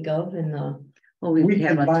K-Gov and the, Well, We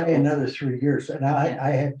have can buy until- another 3 years, and Yeah. I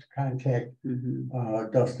had to contact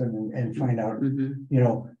Mhm, Dustin and find out, mhm, you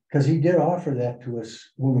know, because he did offer that to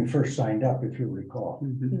us when we first signed up, if you recall.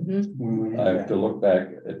 mhm. Mhm. When we I did have to that. look back,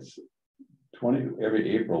 it's every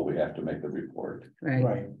April we have to make the report, Right.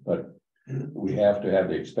 Right, but we have to have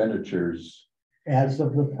the expenditures. as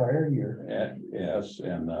of the prior year. Yes,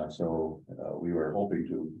 and so we were hoping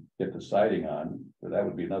to get the siding on, but that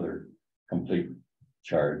would be another complete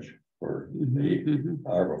charge for the Mhm,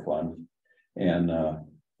 ARPA funds. And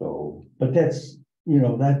so But that's, you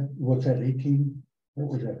know, what's that, 18? What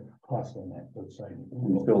was that cost on that, for the siding?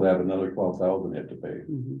 we still have another 12,000 yet to pay.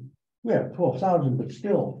 mhm. We have 12,000, but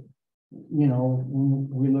still, you know, when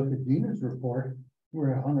we look at Dina's report, we're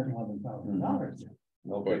 $111,000.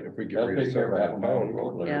 No, But if we get that'll rid of take care of half a mile of $7,000,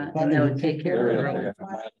 road, Larry. Yeah, But and that it would would take take care Larry, of that'll the take road. half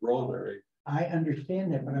a mile of road, Larry. I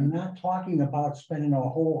understand that, but I'm not talking about spending a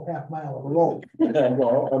whole half mile of road.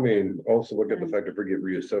 well, I mean, also look at the fact if we get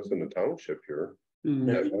reassessed in the township here, Mhm.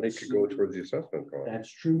 that money could go towards the assessment cost, That's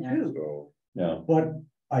true Yeah. too, so. Yeah, but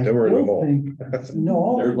I Then we're in the still hole. think,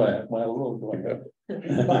 no, there's my half mile of road going up.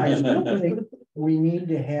 but I still think we need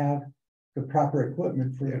to have the proper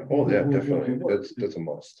equipment for. the Yeah, oh, yeah, people who are doing definitely, the work. that's a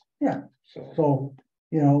must. Yeah. So, So,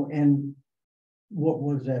 you know, and what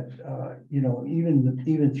was that, you know, even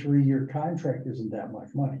 3-year contract isn't that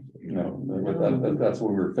much money. No, that's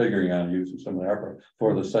what we were figuring on, using some of the ARPA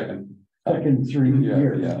for the second. Second 3 Yeah,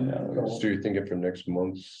 years. yeah. so you're thinking for next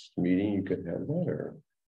month's meeting, you could have that, or?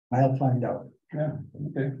 I'll find out. Yeah,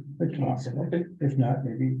 okay, It's possible. okay, If not,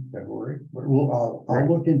 maybe February, but I'll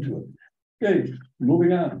look into it. okay,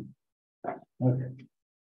 moving on. Okay.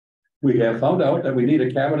 We have found out that we need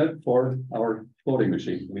a cabinet for our voting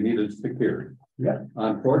machine. We need it secured. Yeah.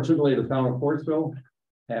 Unfortunately, the town of Forestville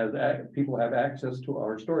has, people have access to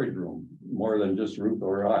our storage room more than just Ruth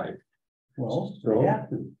or I. Well, So- we have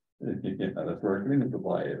to. Yeah, that's where our cleaning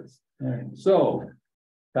supply is. Right. So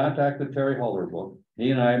contacted Terry Holderbook.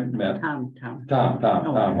 He and I met. Tom. Tom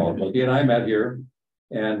Holderbook. He and I met here.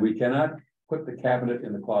 And we cannot put the cabinet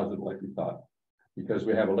in the closet like we thought. Because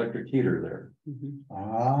we have electric heater there. Mhm.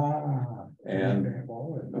 Ah. And In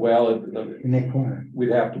well, that corner.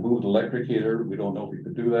 we'd have to move the electric heater. We don't know if we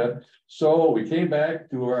could do that. So we came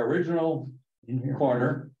back to our original In here.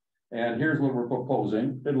 corner. And here's what we're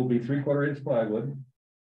proposing. It'll be 3/4 inch plywood.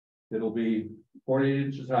 It'll be 48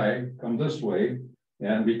 inches high, come this way.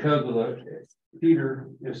 And because of the heater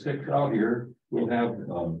is sticks out here, we'll have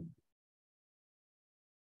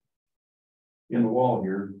in the wall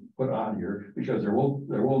here, put on here, because there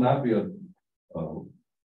will not be a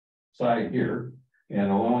side here, and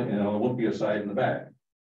there won't be a side in the back.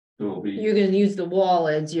 So it'll be, You're gonna use the wall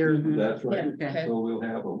as your, Mhm. that's right. Yeah, okay. So we'll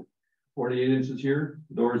have a 48 inches here,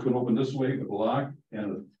 the door's gonna open this way with a lock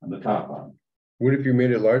and the top on. What if you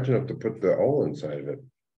made it large enough to put the owl inside of it?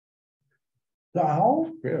 The owl?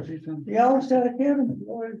 Yeah, The owl's got a cabinet.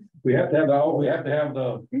 We have to have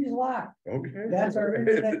the, He's locked. okay. That's our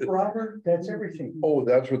internet router. That's everything. Oh,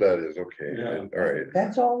 that's what that is, okay, Yeah. all right.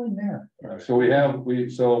 That's all in there. so we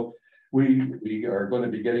are gonna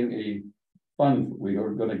be getting a fund, we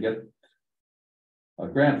are gonna get a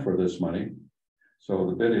grant for this money. So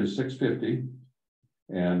the bid is $650.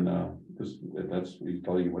 And that's, we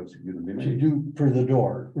tell you what's gonna be To made. do for the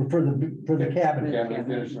door, or for the cabinet. Cabinet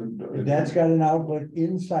finish and. That's got an outlet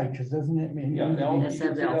inside, because doesn't it mean? Yeah, no, you Yes,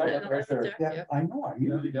 can see that outlet. right there. Yeah, I know, I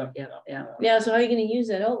use it. Yeah. Yeah, so how are you gonna use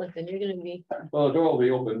that outlet then? You're gonna be, Well, the door will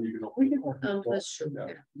be open, you can open. We can open the door. that's true.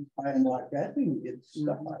 Yeah. I unlock that thing, and get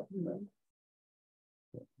stuff out.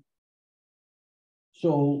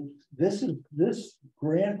 So this is, this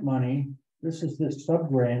grant money, this is this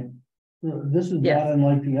sub-grant. This is Yes. not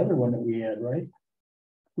unlike the other one that we had, right?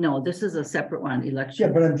 No, this is a separate one, election.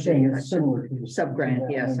 Yeah, but I'm saying it's similar to the. Sub-grant,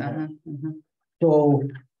 yes, mhm. So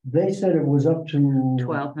they said it was up to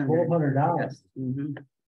 $1,200. $1,200. Yes, mhm.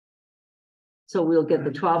 So we'll get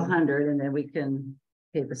the 1,200 and then we can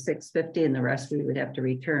pay the $650 and the rest we would have to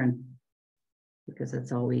return. Because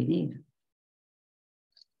that's all we need.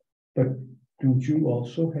 But don't you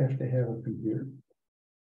also have to have a computer?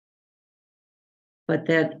 But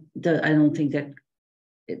I don't think that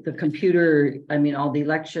the computer, I mean, all the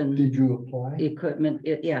election Did you apply? equipment,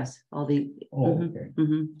 yes, all the. Oh, mhm, okay.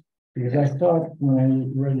 mhm. Because I thought when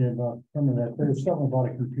I read about some of that, there was something about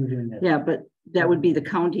a computer in there. Yeah, but that would be the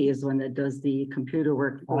county is one that does the computer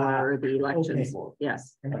work for the elections. okay.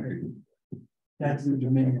 Yes. Okay. That's the Oh, I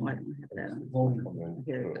Dominion. don't have that on. Voting.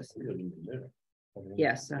 Here it is.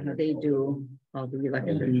 Yes, they do all the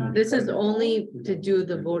election. This is only to do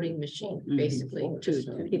the voting machine, Mhm. basically,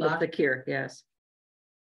 To keep it secure, yes.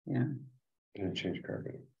 Yeah, And change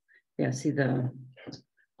carpet. yeah, see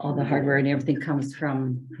all the hardware and everything comes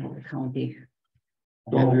from the county.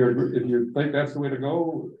 So if you think that's the way to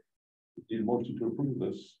go, need a motion to approve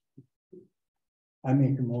this. I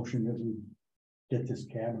make a motion that we get this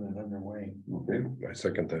cabinet underway Okay. I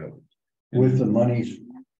second that. with the monies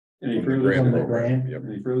Any From the further, from the program, grant. Yep.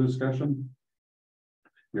 any further discussion?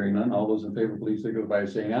 Hearing none, all those in favor, please signify by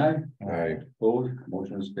saying aye. Aye. Opposed,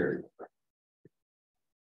 motion is carried.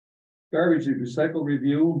 Garbage and recycle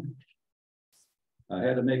review. I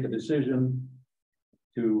had to make a decision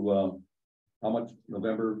to, how much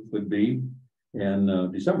November would be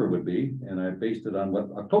and, December would be, and I based it on what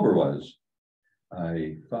October was.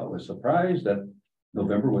 I was surprised that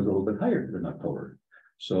November was a little bit higher than October.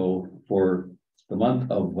 So for the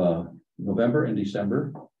month of, November and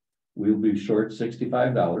December, we'll be short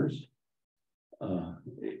 $65.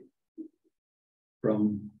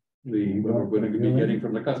 From what we're going to be getting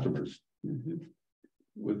from the customers.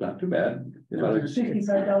 Was not too bad. About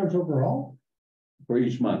 $65 overall? for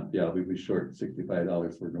each month, yeah, we'd be short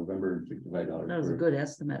 $65 for November and $65 That was a for. good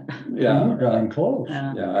estimate. Yeah, You're darn close.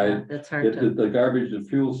 Yeah, That's hard to. the garbage and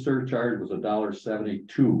fuel surcharge was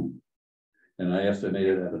 $1.72. And I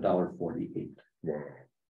estimated at $1.48. Wow.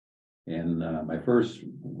 And my first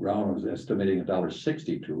round was estimating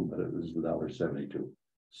 $1.62, but it was $1.72.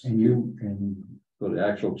 And So the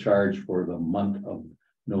actual charge for the month of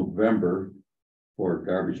November for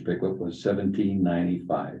garbage pickup was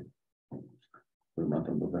 $17.95 for the month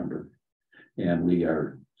of November. And we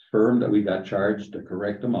are firm that we got charged the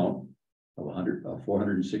correct amount of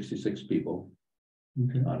 466 people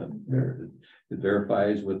okay. on it. There, it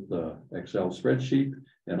verifies with the Excel spreadsheet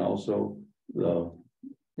and also the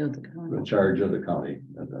charge of the county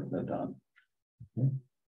that done.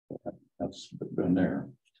 That's been there.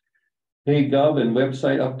 Hey, Gov and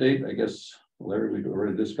website update, I guess, Larry, we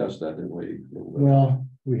already discussed that, didn't we? Well,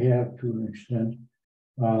 we have to an extent.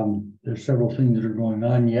 There's several things that are going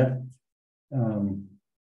on yet.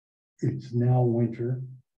 It's now winter,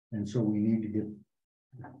 and so we need to get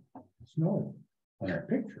snow on our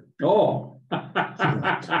picture. Oh.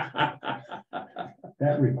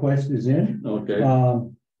 That request is in. Okay,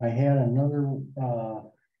 I had another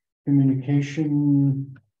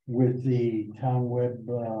communication with the town web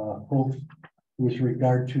folks with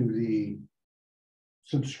regard to the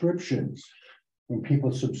subscriptions, when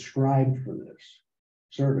people subscribe for this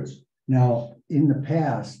service. Now, in the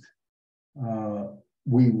past,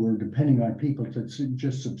 we were depending on people to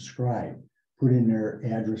just subscribe, put in their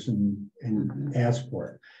address and ask for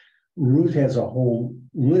it. Ruth has a whole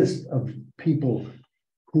list of people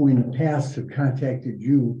who in the past have contacted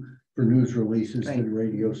you for news releases to the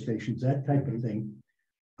radio stations, that type of thing.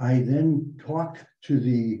 I then talked to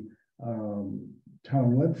the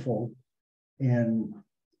town web folk, and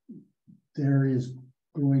there is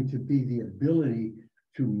going to be the ability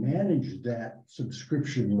to manage that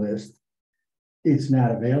subscription list. It's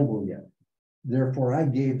not available yet. Therefore, I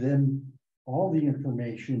gave them all the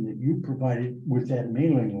information that you provided with that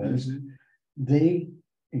mailing list. They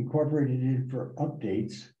incorporated it for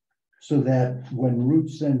updates so that when Ruth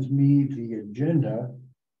sends me the agenda,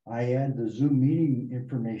 I add the Zoom meeting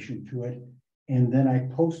information to it, And then I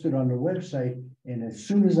post it on the website, and as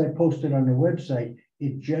soon as I post it on the website,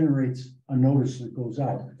 it generates a notice that goes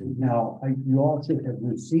out. Now, you all should have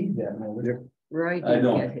received that notice. Roy I didn't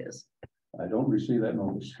don't. get his. I don't receive that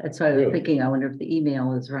notice. That's why I was Really? thinking, I wonder if the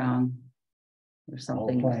email is wrong. Or I'll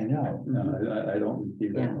something. find out. No, I don't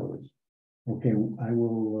receive that Yeah. notice. Okay, I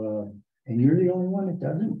will, and you're the only one that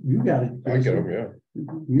doesn't? You got it. I get them, yeah.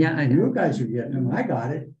 Yeah, I You guys are getting them. I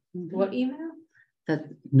got it. What email? That,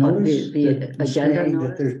 Notice the that agenda saying notice?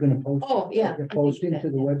 that there's been a post. Oh, yeah. a posting to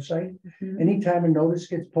the website. Mhm. Anytime a notice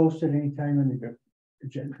gets posted, anytime in the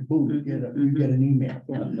agenda, boom, you get an email.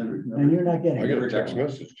 And you're not getting I get a it. text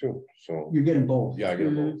message too, so, You're getting both. yeah, I get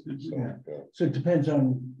them both, Mhm. so, Yeah. yeah. So it depends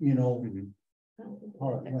on, you know,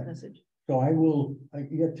 All right, Text right. message. so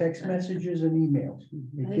you get text messages and emails.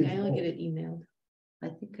 I think I only get it emailed. I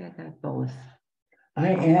think I got both.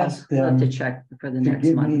 I I'll asked have them to to check for the next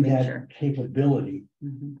give month, me make that sure. capability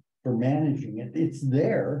Mhm, for managing it. It's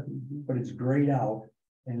there, mhm. but it's grayed out.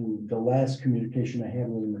 And the last communication I had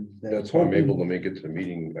with them. is that That's why I'm able to make it to the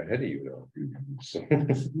meeting ahead of you now. So.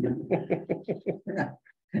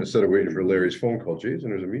 Instead of waiting for Larry's phone call, Jason,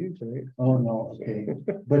 there's a meeting tonight. Oh, no, okay,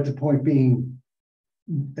 but the point being,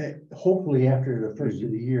 that hopefully after the first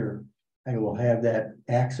of the year, I will have that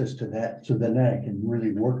access to that, so then I can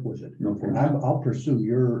really work with it. No problem. I'll pursue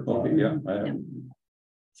your. Okay, yeah, I am.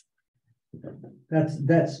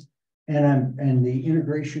 That's, and the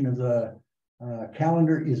integration of the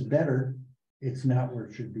calendar is better. It's not where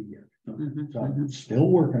it should be yet. Mhm, So mhm. I'm still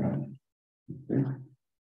working on it.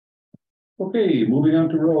 Okay, moving on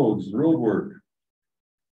to roads, road work.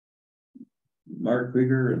 Mark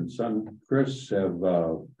Krieger and son Chris have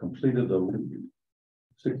completed the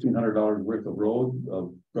 $1,600 worth of road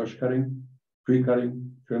of brush cutting, tree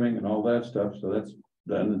cutting, trimming and all that stuff. So that's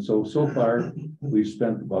done. And so far, we've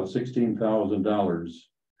spent about $16,000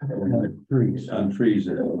 Trees. on trees.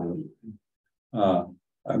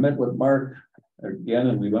 I met with Mark again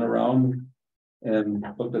and we went around and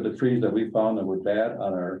looked at the trees that we found that were bad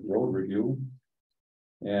on our road review.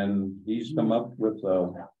 And he's come up with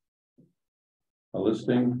a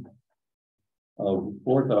listing of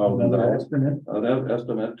 $4,000, an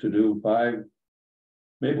estimate to do 5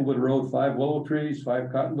 Maplewood Road, 5 willow trees,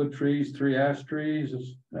 5 cottonwood trees, 3 ash trees,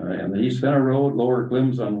 and the East Center Road, lower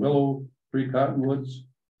limbs on willow, 3 cottonwoods.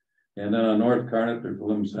 And then on North Carnet, there's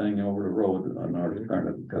limbs hanging over the road on North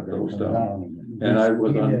Carnet, cut those down. And I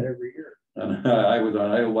was on, Every year. and I was on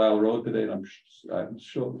Idlewild Road today, and I'm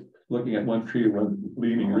sure, looking at one tree, one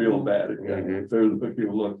leaning real bad. Mhm. There's a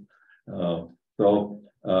picture look.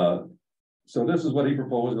 So this is what he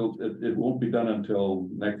proposed. It won't be done until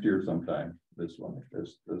next year sometime. This one,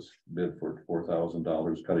 this bid for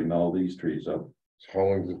 $4,000, cutting all these trees up. So how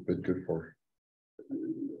long is this bid good for?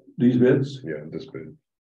 These bids, Yeah, this bid.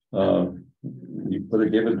 you put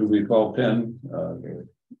it, give it to we call 10.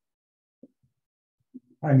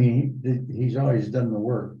 I mean, he's always done the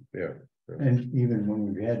work. Yeah. And even when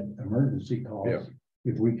we've had emergency calls, Yeah.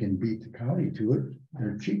 if we can beat the county to it,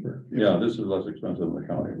 they're cheaper. Yeah, this is less expensive than the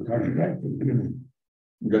county. Right.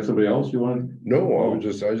 You got somebody else you want? No, I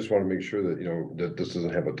just want to make sure that, you know, that this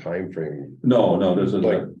doesn't have a time frame No, this is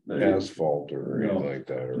like like, asphalt or No. anything like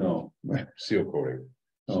that, or no. seal coating.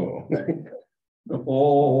 So,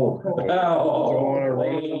 Oh. Don't wanna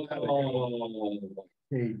run Oh.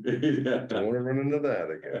 Okay, Yeah. don't want to run into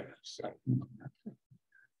that again. So,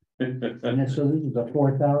 and then, so this is a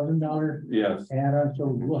 $4,000 Yes, add-on, so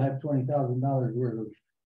we'll have $20,000 worth of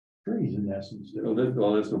trees in essence. so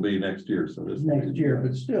this will be next year, so this. Next year,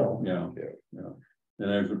 but still, Yeah. Yeah. And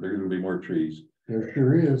there's gonna be more trees. there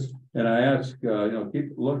sure is. And I ask,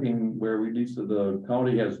 keep looking where we need to, the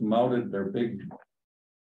county has mounted their big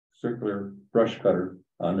circular brush cutter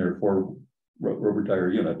on their 4 rubber tire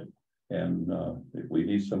unit. And if we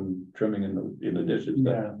need some trimming in the dishes,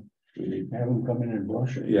 Yeah, we need, have them come in and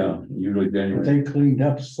brush it. yeah, usually But January, they cleaned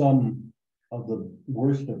up some of the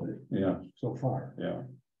worst of it yeah, so far. yeah.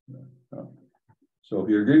 So if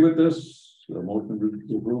you agree with this, the motion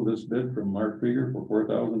to approve this bid from Mark Krieger for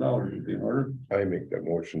 $4,000 would be in order. I make that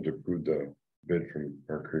motion to approve the bid from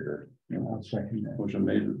Mark Krieger. I'll second that. Motion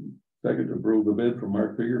made, second to approve the bid from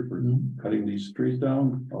Mark Krieger for Mhm. cutting these trees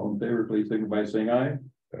down. All in favor, please signify by saying aye.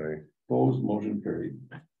 Aye. Opposed, motion carried.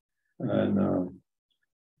 And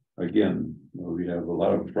again, we have a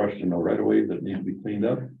lot of brush in the right of way that need to be cleaned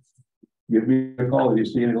up. Give me a call if you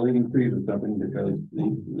see any leaning trees or something, because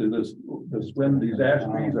these ash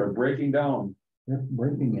trees are breaking down They're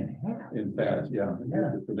breaking in half. in fast, yeah,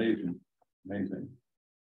 Yeah. it's amazing, amazing.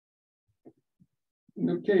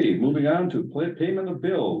 Okay, moving on to payment of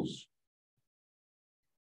bills.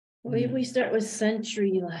 We start with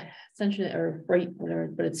Century or Bright, whatever,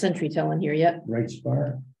 but it's Century telling here, yep. Bright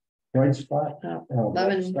spot. Bright spot. Oh,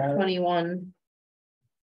 Bright 11/21.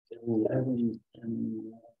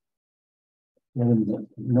 11,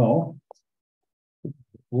 no.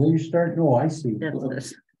 Where you start? No, I see. That's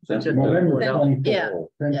this. That's Just- November Yeah. 24th. Yes.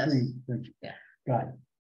 Century. Yeah. Got it.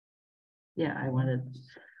 Yeah,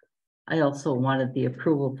 I also wanted the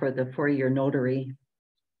approval for the 4-year notary.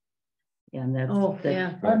 And that's. Oh, that-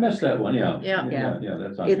 yeah. I missed that one, yeah. Yeah. Yeah,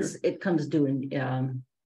 that's on here. It comes due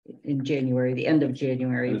in January, the end of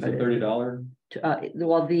January. And it's but a $30?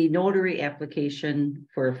 well, the notary application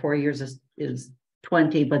for 4 years is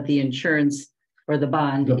 20, but the insurance or the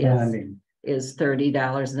bond The bonding. is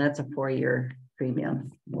 $30, and that's a 4-year premium.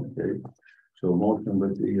 Okay, so motion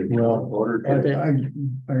with the Well, order.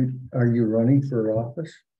 Are you running for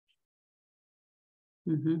office?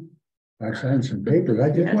 Mhm. I signed some papers. I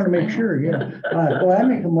just Yes, want to I make know. sure, yeah. Well, I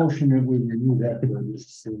make a motion that we renew that for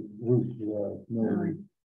this notary.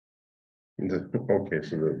 Okay,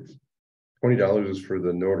 so the $20 is for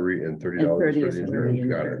the notary and $30 And 30 for is the for the insurance.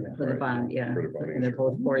 Got insurance, it. for the Right. bond, yeah. For the bond And they're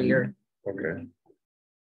both insurance. 4-year. Okay.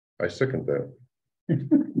 I second that.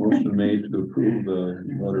 Motion made to approve the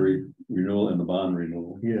notary renewal and the bond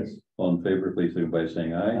renewal. Yes. All in favor, please signify by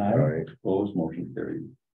saying aye. Aye. Right. Opposed, motion carried.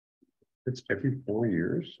 It's every 4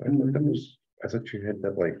 years. I thought you had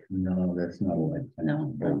that like, No, that's not a lifetime.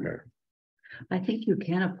 No, okay. I think you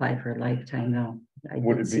can apply for a lifetime though. I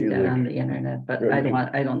Would did it see be that like- on the internet, but Really?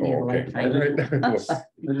 I don't need a Oh, okay. lifetime. All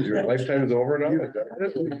right. Your lifetime is over now? Is that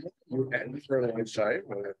it? You end for a long time?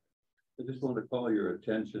 I just want to call your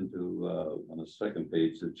attention to, on the second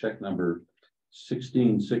page, the check number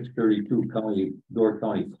 16632 Door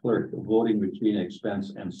County Clerk, voting machine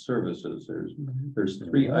expense and services. There's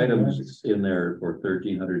 3 items in there for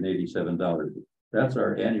 $1,387. That's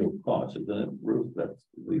our annual cost, isn't it, Ruth?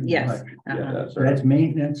 Yes. Yeah, uh-huh. that's our. That's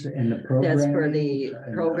maintenance and the programming. That's for the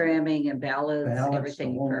and programming and ballots, ballots, the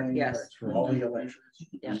everything, whole for nine yes. yards For all the elections.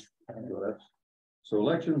 Yes. So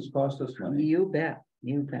elections cost us money. You bet,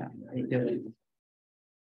 they do.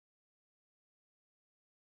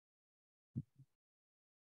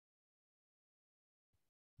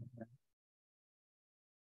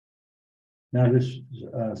 Now this,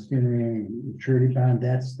 senior maturity bond,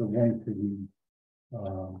 that's the one for the,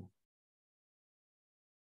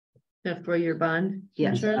 That for your bond?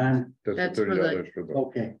 Yes. insurance? That's That's the for the- $30 for the.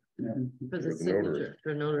 okay. For the for the notary. signature,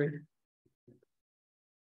 for notary.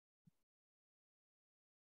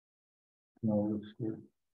 No, it's good.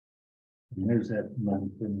 And there's that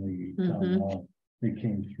month in the town Mhm. hall, they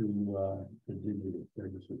came through, the digital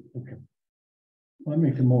services, okay. I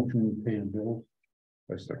make a motion to pay the bills.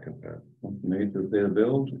 I second that. Made to pay the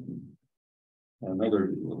bills.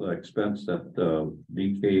 Another expense that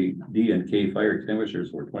D and K fire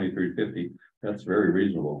extinguishers were $23.50. That's very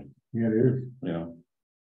reasonable, Yeah, it is. you know.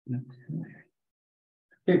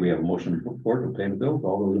 Okay, we have a motion for to pay the bills.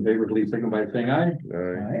 All those in favor, please signify by saying aye. Aye.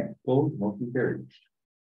 Alright, Opposed, motion carried.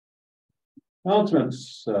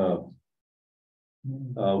 Announcements,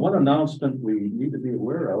 one announcement we need to be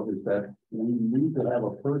aware of is that we need to have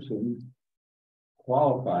a person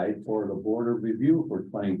qualified for the board of review for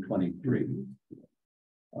 2023.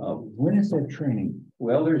 when is that training?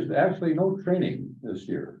 Well, there's actually no training this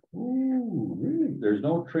year. Ooh, really? There's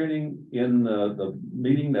no training in the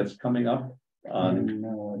meeting that's coming up on,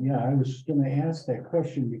 No, yeah, I was gonna ask that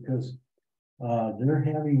question because, they're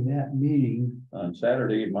having that meeting,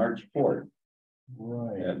 Saturday, March 4th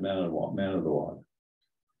right? at Manitowoc.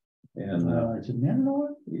 And, Is it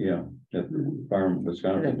Manitowoc? yeah, at the farm,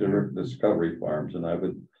 Wisconsin Discovery Farms, and I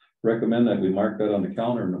would recommend that we mark that on the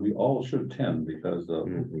calendar, and we all should attend because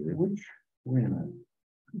Mhm. Which, wait a minute.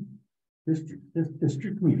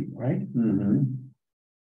 District meeting, right?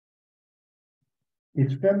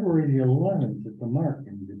 It's February the 11th at the Mark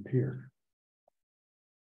in De Pere.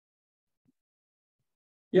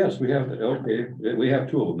 Yes, we have, okay, we have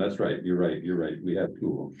 2 of them, that's right, you're right, we have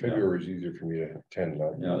 2 of them. Yeah. February is easier for me to attend.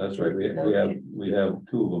 not- Yeah, that's right. We have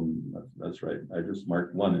 2 of them. That's right. I just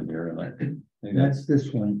marked 1 in here and I think That's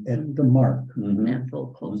this one at the Mark. Mhm. That's a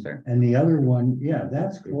little closer. And the other one, yeah,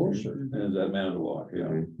 that's closer And is that Manitowoc?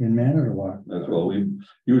 Yeah, in Manitowoc. that's well, we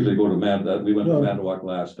usually go to we went to Well- Manitowoc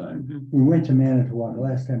last time. Mhm. We went to Manitowoc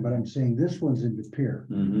last time, but I'm saying this one's in De Pere,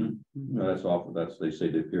 No, that's awful. They say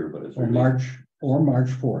they fear, but it's or really, March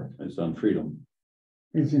 4th. it's on Freedom.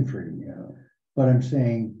 It's in Freedom, yeah. But I'm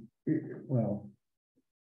saying, well,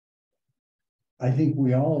 I think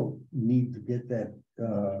we all need to get that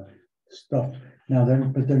stuff. Now,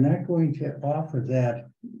 they're not going to offer that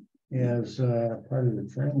as part of the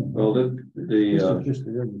training. Well, This is just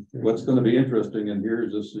a registration. what's gonna be interesting in here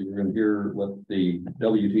is this, you're gonna hear what the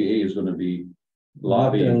WTA is gonna be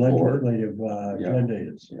What their lobbying for. legislative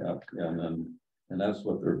agenda is. Yeah, and that's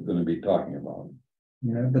what they're gonna be talking about.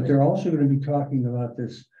 Yeah, but they're also gonna be talking about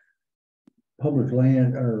this public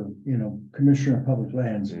land or, Commissioner of Public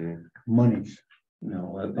Lands Mhm. monies. You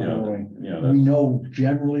know, We that's, know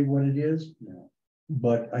generally what it is, yeah.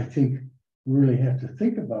 but I think we really have to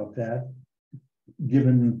think about that,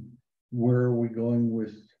 given where are we going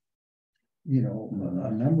with,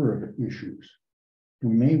 a number of issues.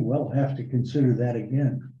 We may well have to consider that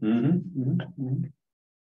again.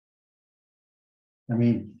 I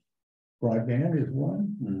mean, broadband is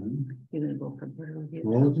one, You're gonna go from where we get-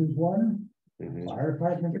 roads is one, Mhm. fire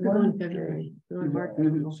department is We're going one. February. We're going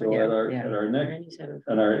March. So at our next,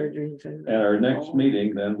 at our next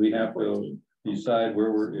meeting, then we have to decide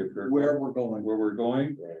where Where we're going. where we're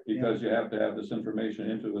going, because you have to have this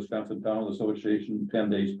information into the Wisconsin Town Association 10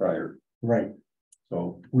 days prior. Right,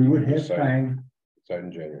 So. we would have Decide. time Decide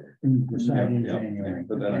in January. to decide in Yeah, January.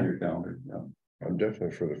 put that on your calendar, yeah. I'm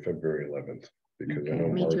definitely for the February 11th, because I Okay,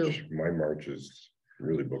 know me too. my March is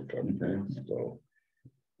really booked up, Okay. so.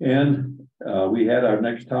 And we had our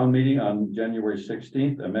next town meeting on January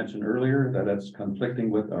 16th. I mentioned earlier that that's conflicting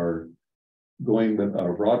with our going with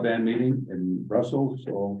our broadband meeting in Brussels,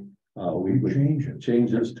 so we would Change it.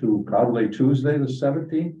 change this to probably Tuesday, the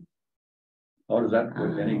 17th. How does that,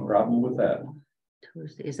 any problem with that?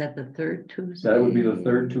 Tuesday, is that the third Tuesday? That would be the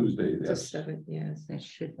third Tuesday, It's a yes. 7th, yes. That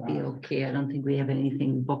should be okay. I don't think we have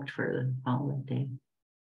anything booked for the following day.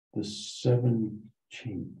 The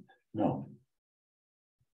 17th, no.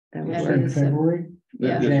 That Yeah, was it In is. February,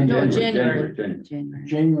 Yeah, This is no, January. January.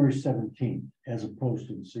 January 17th, as opposed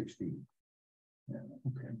to the 16th. Yeah,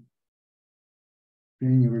 okay.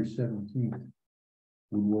 January 17th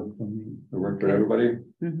would work for me. Does it work for everybody?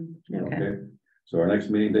 Mhm, okay. Okay. So our next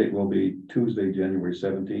meeting date will be Tuesday, January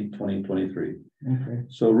 17th, 2023. Okay,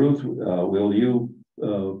 So Ruth, will you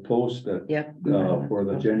post that Yep. for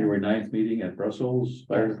the January 9th meeting at Brussels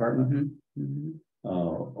Fire Department? Mhm,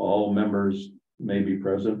 mhm. All members may be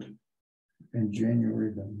present, and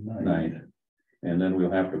January the 9th. and then we'll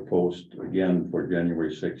have to post again for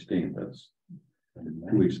January 16th. That's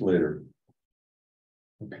 2 weeks later,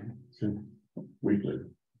 Okay, so week later.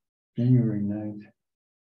 January 9th.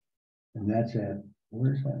 And that's at,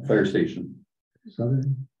 where's that? Fire station,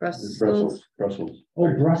 Southern? Brussels, Brussels,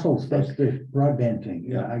 Oh, Brussels, that's the broadband thing.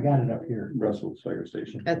 Yeah, I got it up here. Brussels Fire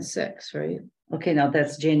Station. at 6, right? Okay, now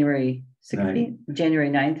that's January 16th. January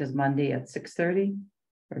 9th is Monday at 6:30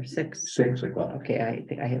 or 6. 6 o'clock. Okay, I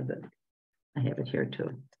think I have it here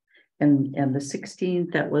too. And the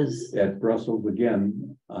 16th, that was, At Brussels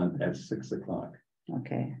again at 6 o'clock.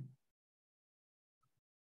 okay.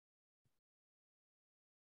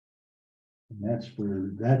 And that's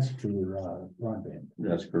for broadband.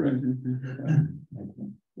 That's correct. Mhm.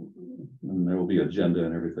 And there will be agenda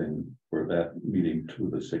and everything for that meeting to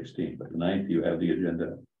the 16th, but the 9th, you have the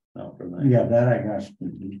agenda now for the 9th. Yeah, that I got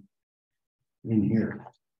Mhm. in here.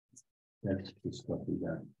 That's the stuff we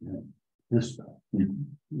got, this stuff. Mhm.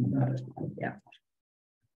 Got it. Yeah.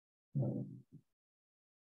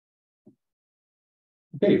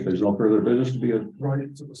 Okay, if there's no further business to be, Right,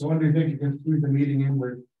 so when do you think you can squeeze the meeting in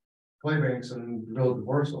with Claybanks and Village of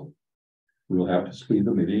Warsaw? we'll have to speed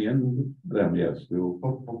the meeting and then, yes, we'll,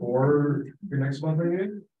 Before your next month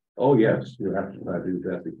meeting? oh, yes, you have to do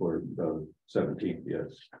that before the 17th,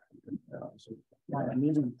 yes. Yeah, so- Lot of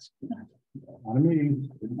meetings. On a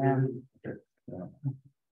meeting.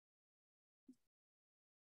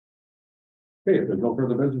 Okay, if there's no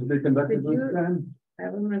further business to be conducted, Did you- then, I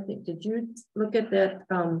have one more thing. Did you look at that?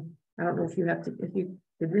 I don't know if you have to, did you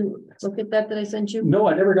look at that I sent you? no,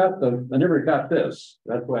 I never got this.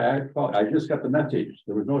 That's why I called, I just got the message.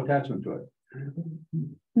 There was no attachment to it.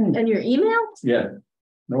 And your email? Yeah,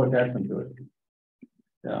 no attachment to it.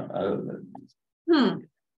 Yeah,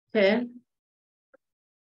 Okay.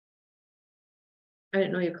 I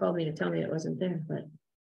didn't know you called me to tell me it wasn't there, but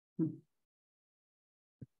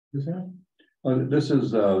Is that? this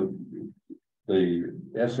is, the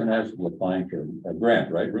SNS will applying for a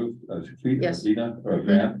grant, right, Ruth? Yes. Dina, or a Mhm.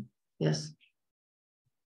 grant, yes,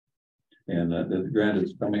 and the grant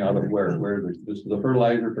is coming out of where this is the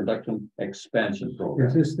fertilizer production expansion Is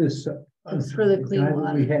program. this It's for the clean guy that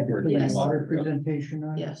water. We had the clean Yes. water presentation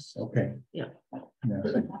on? yes. Okay. Yeah. Yeah.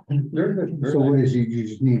 Very good, very So what nice. is it? You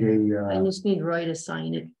just need I a, just need Roy to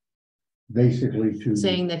sign it, basically to.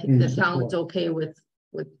 saying that in the town's support. okay with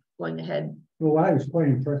going ahead. Well, I was quite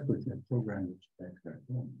impressed with that program.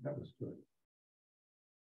 That was good.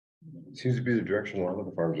 Seems to be the direction a lot of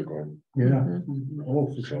the farms are going. Yeah, Mhm. oh,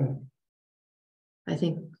 for sure. I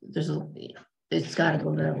think it's gotta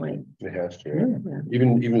go that way. It has to. Yeah.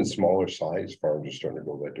 Even smaller size farms are starting to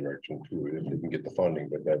go that direction too, if they can get the funding,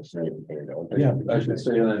 but that's. Yeah. I should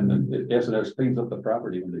say, then, S&S cleans up the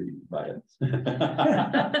property when they buy it.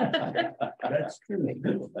 That's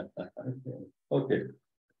true. Okay,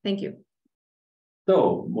 Thank you.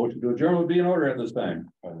 so motion to adjourn would be in order at this time.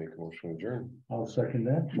 I make a motion to adjourn. I'll second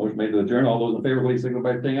that. Motion made to adjourn. All those in favor, please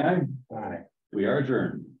signify by saying aye. Aye. We are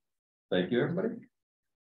adjourned. Thank you, everybody.